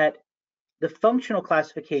that the functional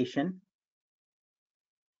classification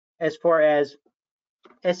as far as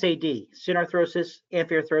SAD, synarthrosis,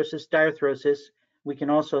 amphiarthrosis, diarthrosis, we can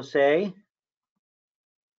also say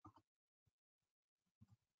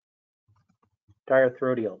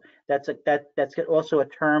diarthrodial. That's also a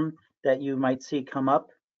term that you might see come up.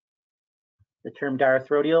 The term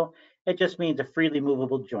diarthrodial, it just means a freely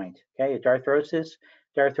movable joint. Okay, diarthrosis,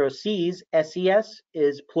 diarthroses, SES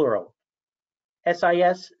is plural,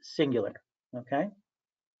 SIS singular. Okay,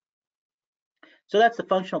 so that's the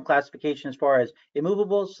functional classification as far as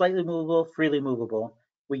immovable, slightly movable, freely movable.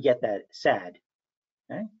 We get that SAD.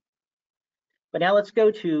 Okay, but now let's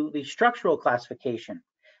go to the structural classification.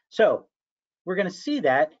 So we're going to see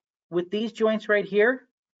that with these joints right here,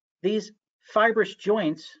 these fibrous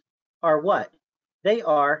joints are what? They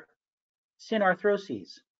are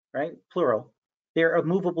synarthroses, right? Plural. They're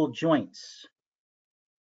immovable joints.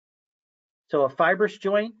 So a fibrous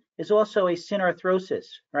joint is also a synarthrosis,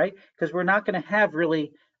 right? Because we're not going to have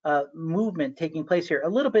really movement taking place here. A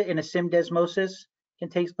little bit in a syndesmosis can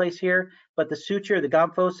take place here, but the suture, the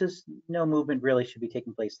gomphosis, no movement really should be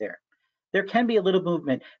taking place there. There can be a little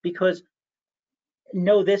movement because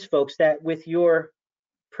know this, folks, that with your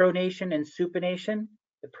pronation and supination,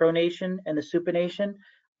 the pronation and the supination,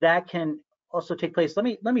 that can also take place. Let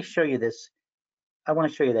me show you this. I want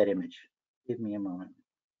to show you that image. Give me a moment.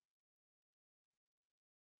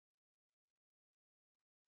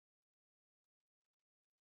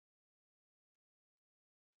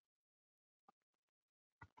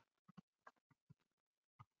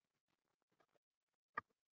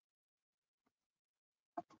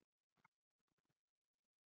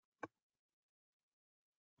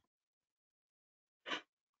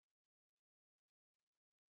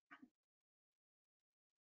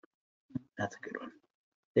 That's a good one.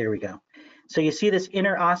 There we go. So you see this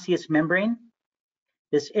interosseous membrane?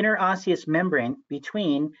 This interosseous membrane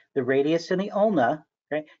between the radius and the ulna,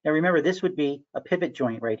 right? Now remember, this would be a pivot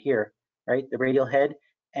joint right here, right? The radial head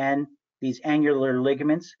and these angular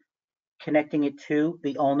ligaments connecting it to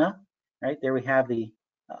the ulna, right? There we have the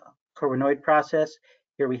coronoid process.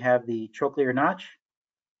 Here we have the trochlear notch.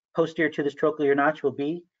 Posterior to this trochlear notch will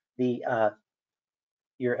be the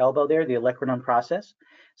your elbow there, the olecranon process.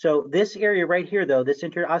 So this area right here, though, this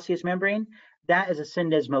interosseous membrane, that is a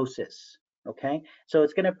syndesmosis, okay? So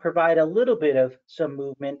it's going to provide a little bit of some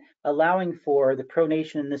movement, allowing for the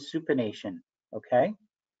pronation and the supination, okay?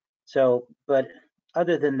 So, but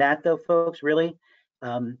other than that, though, folks, really,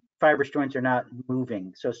 fibrous joints are not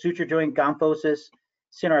moving. So suture joint, gomphosis,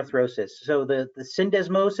 synarthrosis. So the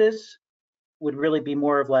syndesmosis would really be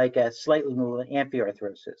more of like a slightly movable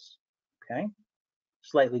amphiarthrosis, okay?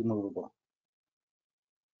 Slightly movable.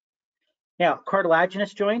 Now,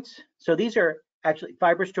 cartilaginous joints. So these are actually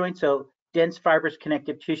fibrous joints. So dense fibrous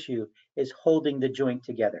connective tissue is holding the joint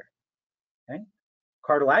together. Okay.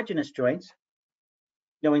 Cartilaginous joints,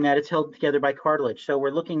 knowing that it's held together by cartilage. So we're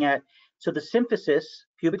looking at, so the symphysis,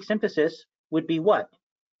 pubic symphysis would be what?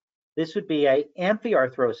 This would be a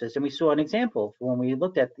amphiarthrosis. And we saw an example when we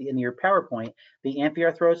looked at in your PowerPoint, the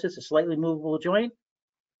amphiarthrosis, a slightly movable joint.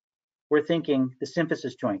 We're thinking the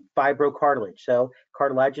symphysis joint, fibrocartilage. So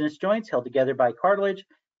cartilaginous joints held together by cartilage,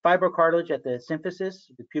 fibrocartilage at the symphysis,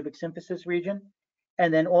 the pubic symphysis region,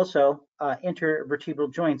 and then also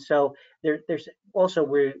intervertebral joints. So there's also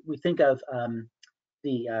where we think of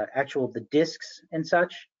the discs and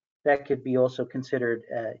such. that could be also considered,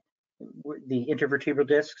 the intervertebral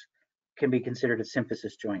discs can be considered a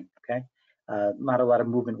symphysis joint, okay? Not a lot of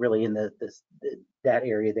movement really in that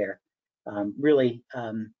area there. Really,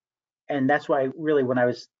 and that's why really when I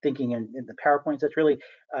was thinking in the PowerPoints, that's really,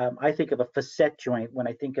 I think of a facet joint when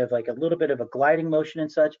I think of like a little bit of a gliding motion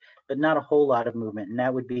and such, but not a whole lot of movement. And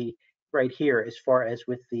that would be right here as far as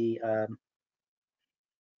with the,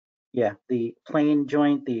 the plane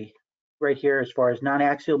joint, the right here as far as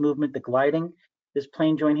non-axial movement, the gliding, this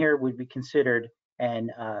plane joint here would be considered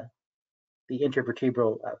and the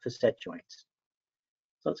intervertebral facet joints.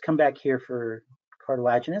 So let's come back here for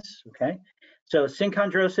cartilaginous, okay? So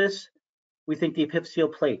synchondrosis, we think the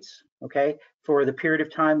epiphyseal plates, okay? For the period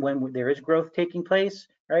of time when there is growth taking place,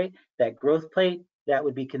 right? That growth plate, that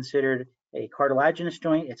would be considered a cartilaginous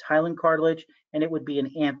joint, it's hyaline cartilage, and it would be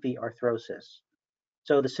an amphiarthrosis.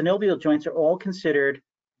 So the synovial joints are all considered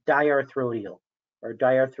diarthrodial or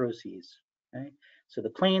diarthroses, okay? So the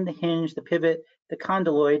plane, the hinge, the pivot, the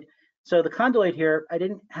condyloid. So the condyloid here, I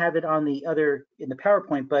didn't have it on the other, in the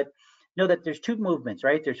PowerPoint, but know that there's two movements,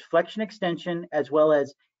 right? There's flexion extension as well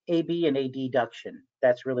as AB and adduction.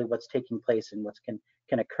 That's really what's taking place and what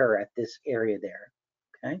can occur at this area there,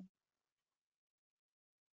 okay?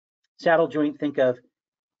 Saddle joint, think of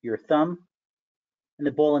your thumb, and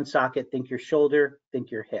the ball and socket, think your shoulder, think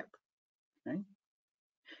your hip, okay?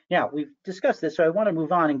 Now, we've discussed this, so I want to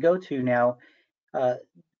move on and go to now the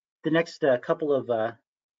next couple of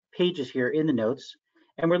pages here in the notes.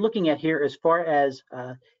 And we're looking at here as far as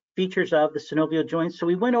features of the synovial joint. So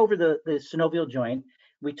we went over the synovial joint.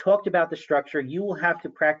 We talked about the structure. You will have to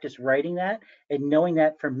practice writing that and knowing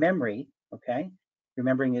that from memory, okay?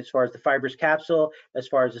 Remembering as far as the fibrous capsule, as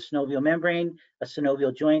far as the synovial membrane, a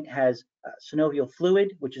synovial joint has synovial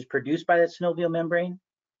fluid, which is produced by that synovial membrane.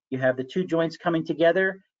 You have the two joints coming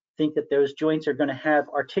together. Think that those joints are going to have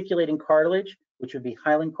articulating cartilage, which would be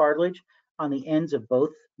hyaline cartilage, on the ends of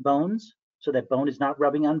both bones, so that bone is not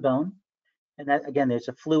rubbing on bone. And that, again, there's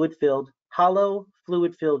a fluid-filled, hollow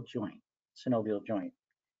fluid-filled joint, synovial joint.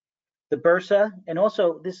 The bursa, and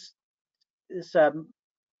also this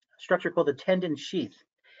structure called the tendon sheath.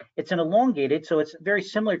 It's an elongated, so it's very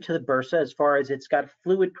similar to the bursa as far as it's got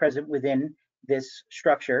fluid present within this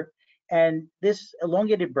structure. And this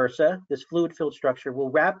elongated bursa, this fluid-filled structure,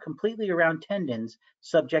 will wrap completely around tendons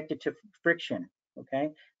subjected to friction, okay?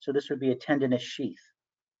 So this would be a tendinous sheath.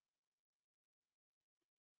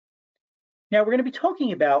 Now we're going to be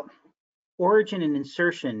talking about origin and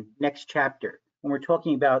insertion next chapter. When we're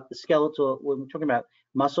talking about the skeletal, when we're talking about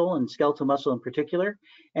muscle and skeletal muscle in particular.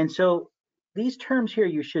 And so these terms here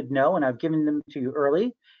you should know, and I've given them to you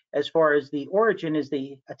early. As far as the origin is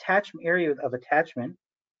the attachment area of attachment.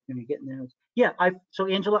 Let me get in those. Yeah, so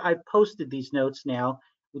Angela, I've posted these notes now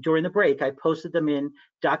during the break. I posted them in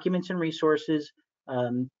documents and resources.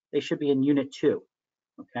 They should be in Unit 2.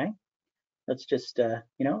 Okay. Let's just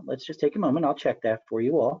let's just take a moment. I'll check that for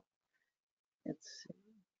you all. Let's see.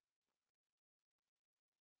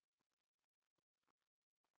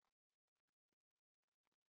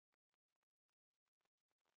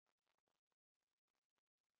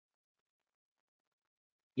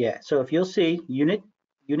 Yeah, so if you'll see Unit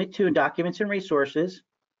 2 in documents and resources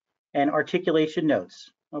and articulation notes.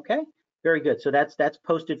 Okay, very good. So that's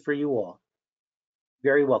posted for you all.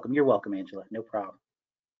 Very welcome. You're welcome, Angela. No problem.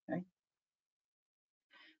 Okay.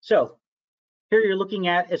 So here you're looking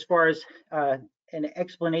at as far as an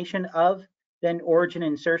explanation of then origin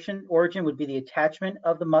and insertion. Origin would be the attachment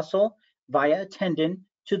of the muscle via a tendon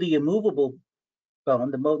to the immovable bone,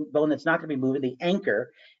 the bone that's not going to be moving, the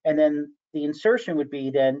anchor, and then the insertion would be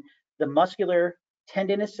then the muscular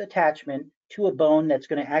tendinous attachment to a bone that's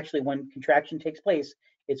going to actually, when contraction takes place,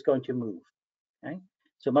 it's going to move. Okay?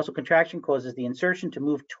 So muscle contraction causes the insertion to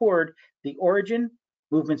move toward the origin.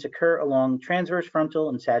 Movements occur along transverse frontal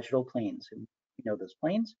and sagittal planes. And you know those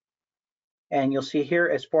planes. And you'll see here,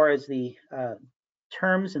 as far as the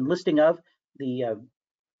terms and listing of the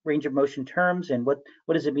range of motion terms and what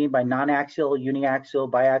does it mean by non-axial, uniaxial,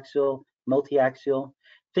 biaxial, multi-axial.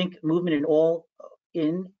 Think movement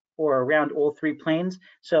in or around all three planes.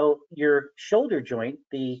 So your shoulder joint,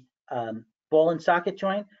 the ball and socket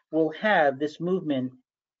joint, will have this movement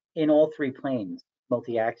in all three planes,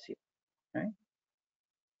 multi-axial. Right?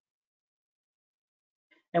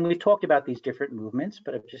 And we've talked about these different movements,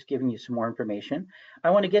 but I've just given you some more information.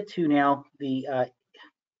 I want to get to now the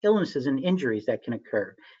illnesses and injuries that can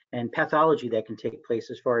occur and pathology that can take place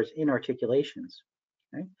as far as inarticulations.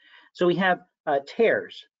 Okay? So we have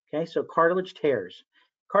tears. Okay, so cartilage tears.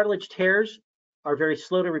 Cartilage tears are very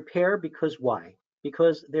slow to repair because why?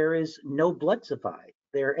 Because there is no blood supply.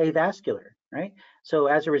 They're avascular. right? So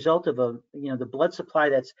as a result of the blood supply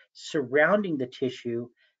that's surrounding the tissue,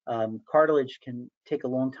 cartilage can take a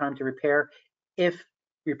long time to repair, if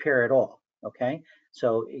repair at all. Okay,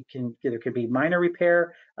 so there could be minor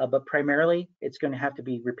repair, but primarily it's going to have to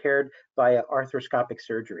be repaired via arthroscopic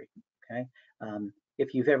surgery. Okay,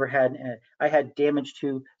 if you've ever had, I had damage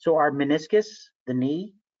to, so our meniscus, the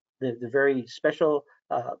knee, the very special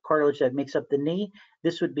cartilage that makes up the knee,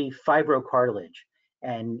 this would be fibrocartilage,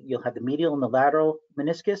 and you'll have the medial and the lateral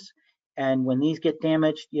meniscus. And when these get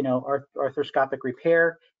damaged, arthroscopic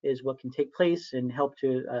repair is what can take place and help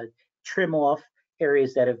to trim off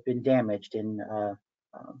areas that have been damaged and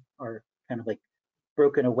are kind of like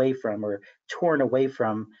broken away from or torn away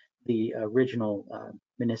from the original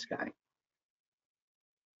menisci.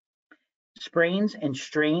 Sprains and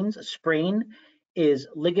strains. Sprain is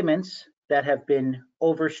ligaments that have been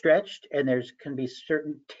overstretched, and can be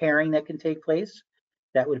certain tearing that can take place.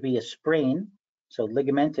 That would be a sprain. So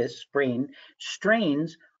ligamentous, sprain.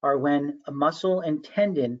 Strains are when a muscle and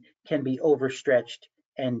tendon can be overstretched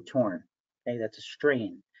and torn. Okay, that's a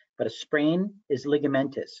strain. But a sprain is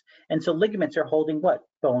ligamentous. And so ligaments are holding what?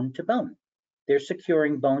 Bone to bone. They're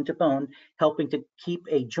securing bone to bone, helping to keep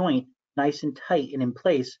a joint nice and tight and in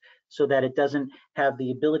place so that it doesn't have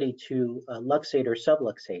the ability to luxate or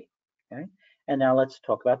subluxate. Okay, and now let's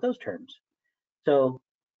talk about those terms. So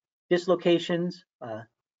dislocations,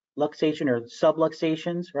 luxation or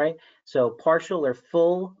subluxations, right? So partial or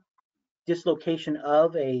full dislocation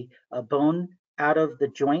of a bone out of the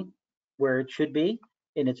joint where it should be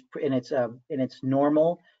in its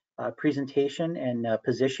normal presentation and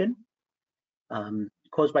position,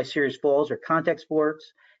 caused by serious falls or contact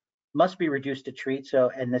sports, must be reduced to treat. So,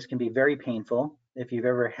 and this can be very painful. If you've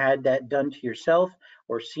ever had that done to yourself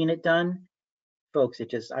or seen it done, folks,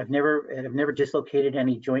 I've never dislocated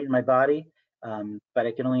any joint in my body, but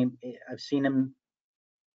I've seen them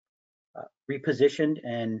repositioned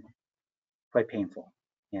and quite painful.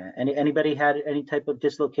 Yeah. Anybody had any type of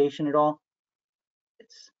dislocation at all?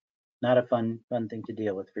 It's not a fun thing to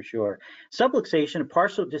deal with, for sure. Subluxation, a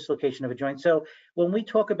partial dislocation of a joint. So when we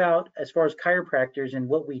talk about, as far as chiropractors and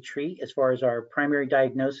what we treat, as far as our primary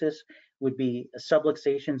diagnosis would be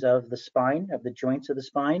subluxations of the spine, of the joints of the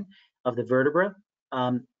spine, of the vertebra.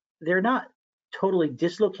 They're not totally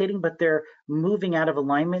dislocating, but they're moving out of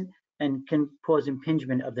alignment and can cause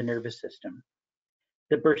impingement of the nervous system.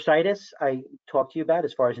 The bursitis I talked to you about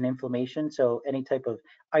as far as an inflammation. So any type of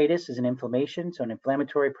itis is an inflammation, so an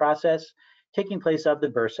inflammatory process taking place of the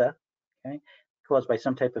bursa, okay, caused by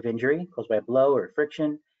some type of injury, caused by a blow or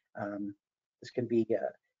friction. This can be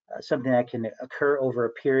something that can occur over a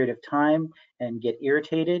period of time and get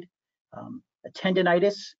irritated. A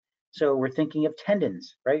tendinitis, so we're thinking of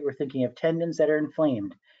tendons, right? We're thinking of tendons that are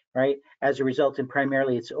inflamed, right? As a result, and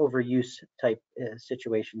primarily it's overuse type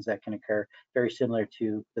situations that can occur, very similar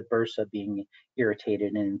to the bursa being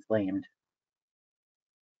irritated and inflamed.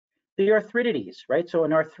 The arthritides, right? So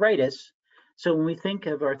an arthritis, so when we think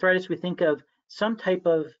of arthritis, we think of some type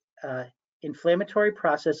of inflammatory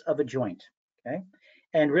process of a joint, okay?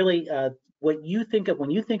 And really what you think of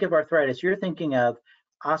when you think of arthritis, you're thinking of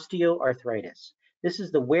osteoarthritis. This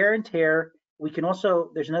is the wear and tear. We can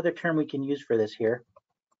also, there's another term we can use for this here.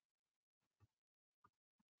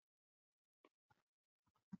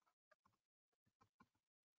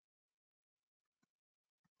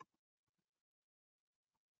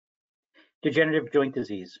 Degenerative joint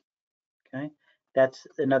disease, okay? That's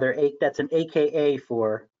an AKA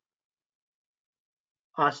for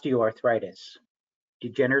osteoarthritis,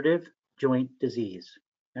 degenerative joint disease,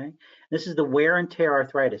 okay? This is the wear and tear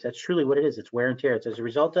arthritis. That's truly what it is. It's wear and tear. It's as a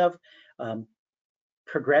result of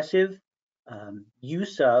progressive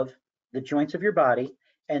use of the joints of your body,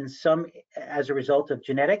 and some as a result of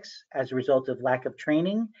genetics, as a result of lack of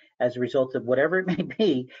training, as a result of whatever it may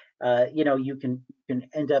be, you can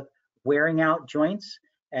end up wearing out joints.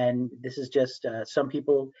 And this is just some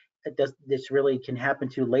people, this really can happen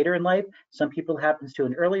to later in life. Some people it happens to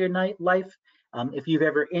an earlier life. If you've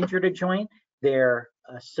ever injured a joint, they're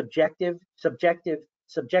subjected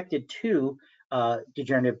to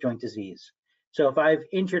degenerative joint disease. So if I've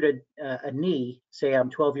injured a knee, say I'm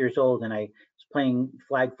 12 years old and I was playing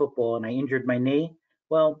flag football and I injured my knee,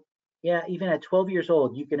 well, yeah, even at 12 years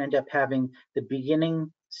old, you can end up having the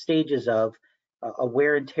beginning stages of a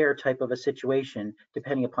wear and tear type of a situation,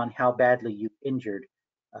 depending upon how badly you injured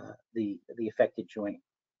the affected joint.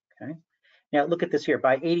 Okay. Now look at this here.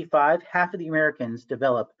 By 85, half of the Americans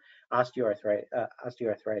develop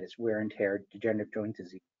osteoarthritis, wear and tear, degenerative joint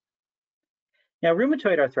disease. Now,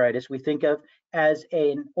 rheumatoid arthritis we think of as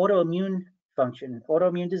an autoimmune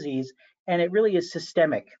disease, and it really is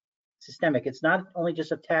systemic. systemic. It's not only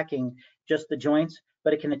just attacking just the joints,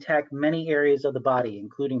 but it can attack many areas of the body,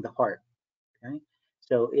 including the heart. Okay?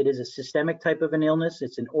 So it is a systemic type of an illness.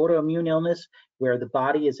 It's an autoimmune illness where the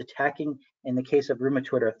body is attacking, in the case of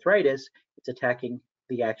rheumatoid arthritis, it's attacking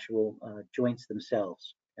the actual joints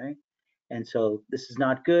themselves. Okay? And so this is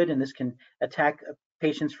not good, and this can attack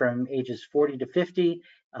patients from ages 40 to 50,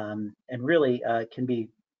 and really can be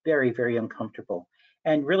very, very uncomfortable.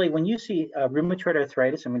 And really, when you see rheumatoid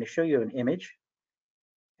arthritis, I'm going to show you an image,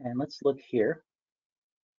 and let's look here.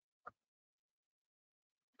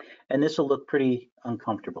 And this will look pretty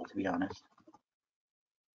uncomfortable, to be honest.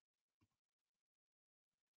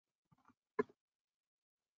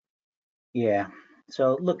 Yeah.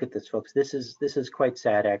 So look at this, folks. This is quite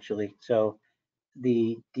sad, actually. So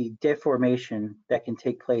the deformation that can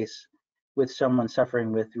take place with someone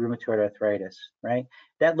suffering with rheumatoid arthritis, right?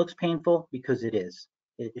 That looks painful because it is.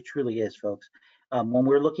 It truly is, folks. When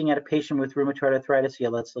we're looking at a patient with rheumatoid arthritis, yeah,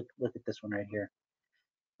 let's look at this one right here.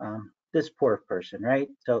 This poor person, right?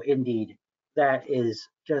 So indeed, that is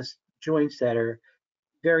just joints that are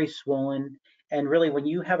very swollen. And really, when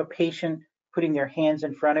you have a patient putting their hands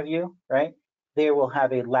in front of you, right, they will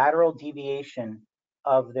have a lateral deviation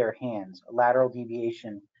of their hands, a lateral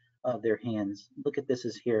deviation of their hands. Look at this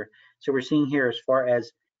is here. So we're seeing here as far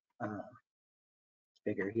as, it's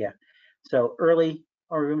bigger, yeah. So early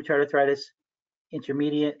or rheumatoid arthritis,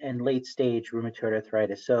 intermediate and late stage rheumatoid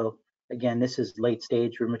arthritis. So again, this is late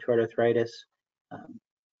stage rheumatoid arthritis.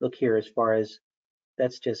 Look here as far as,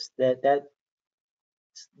 that's just,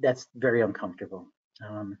 that's very uncomfortable.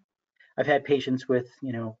 I've had patients with,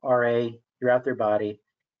 RA throughout their body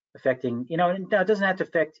affecting, and now it doesn't have to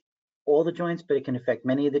affect all the joints, but it can affect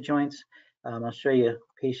many of the joints. I'll show you a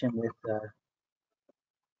patient with,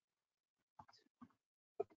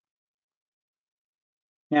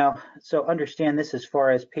 now, so understand this as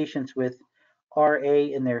far as patients with RA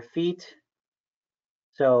in their feet.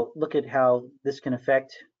 So look at how this can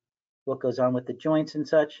affect what goes on with the joints and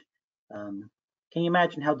such. Can you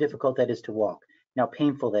imagine how difficult that is to walk? How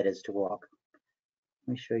painful that is to walk?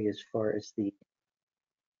 Let me show you as far as the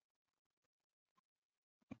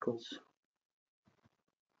ankles.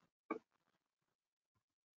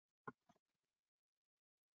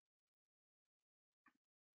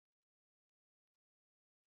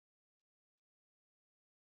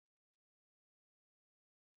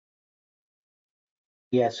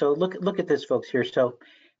 Yeah, so look at this, folks, here. So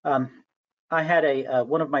I had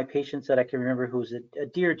one of my patients that I can remember who was a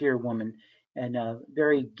dear woman, and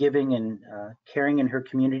very giving and caring in her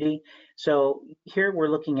community. So here we're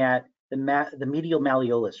looking at the medial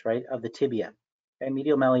malleolus, right, of the tibia, okay,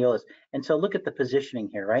 medial malleolus. And so look at the positioning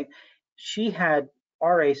here, right? She had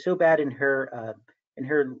RA so bad in her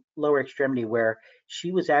lower extremity where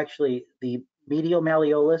she was actually, the medial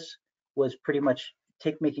malleolus was pretty much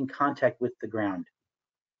making contact with the ground.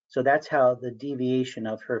 So that's how the deviation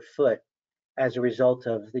of her foot, as a result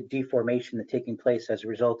of the deformation that's taking place as a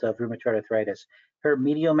result of rheumatoid arthritis, her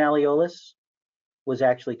medial malleolus was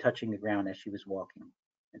actually touching the ground as she was walking.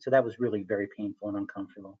 And so that was really very painful and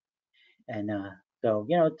uncomfortable. And so,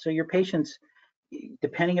 so your patients,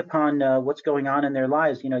 depending upon what's going on in their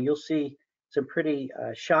lives, you'll see some pretty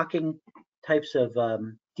shocking types of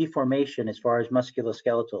deformation as far as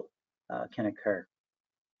musculoskeletal can occur.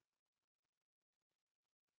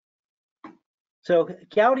 So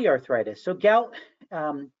gouty arthritis. So gout,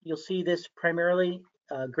 you'll see this primarily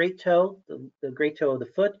great toe, the great toe of the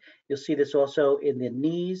foot. You'll see this also in the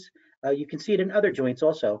knees. You can see it in other joints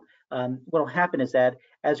also. What will happen is that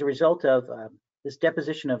as a result of this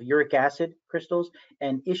deposition of uric acid crystals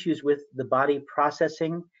and issues with the body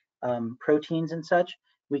processing proteins and such,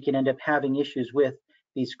 we can end up having issues with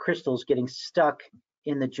these crystals getting stuck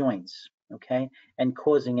in the joints, okay, and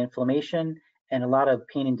causing inflammation and a lot of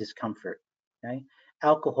pain and discomfort. Okay,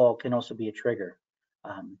 alcohol can also be a trigger.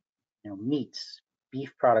 Meats,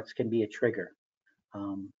 beef products can be a trigger.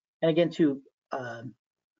 And again, too,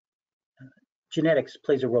 genetics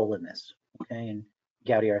plays a role in this. Okay, and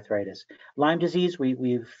gouty arthritis, Lyme disease.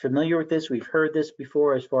 We're familiar with this. We've heard this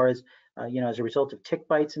before, as far as as a result of tick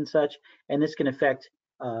bites and such. And this can affect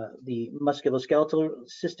the musculoskeletal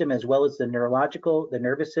system as well as the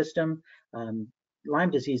nervous system.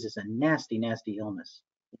 Lyme disease is a nasty, nasty illness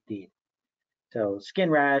indeed. So skin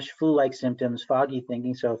rash, flu-like symptoms, foggy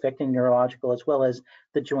thinking, so affecting neurological as well as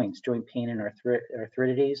the joints, joint pain and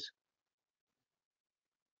arthritides.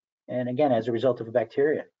 And again, as a result of a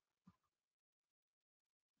bacteria.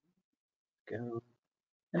 Go.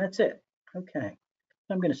 And that's it. Okay.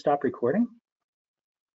 I'm going to stop recording.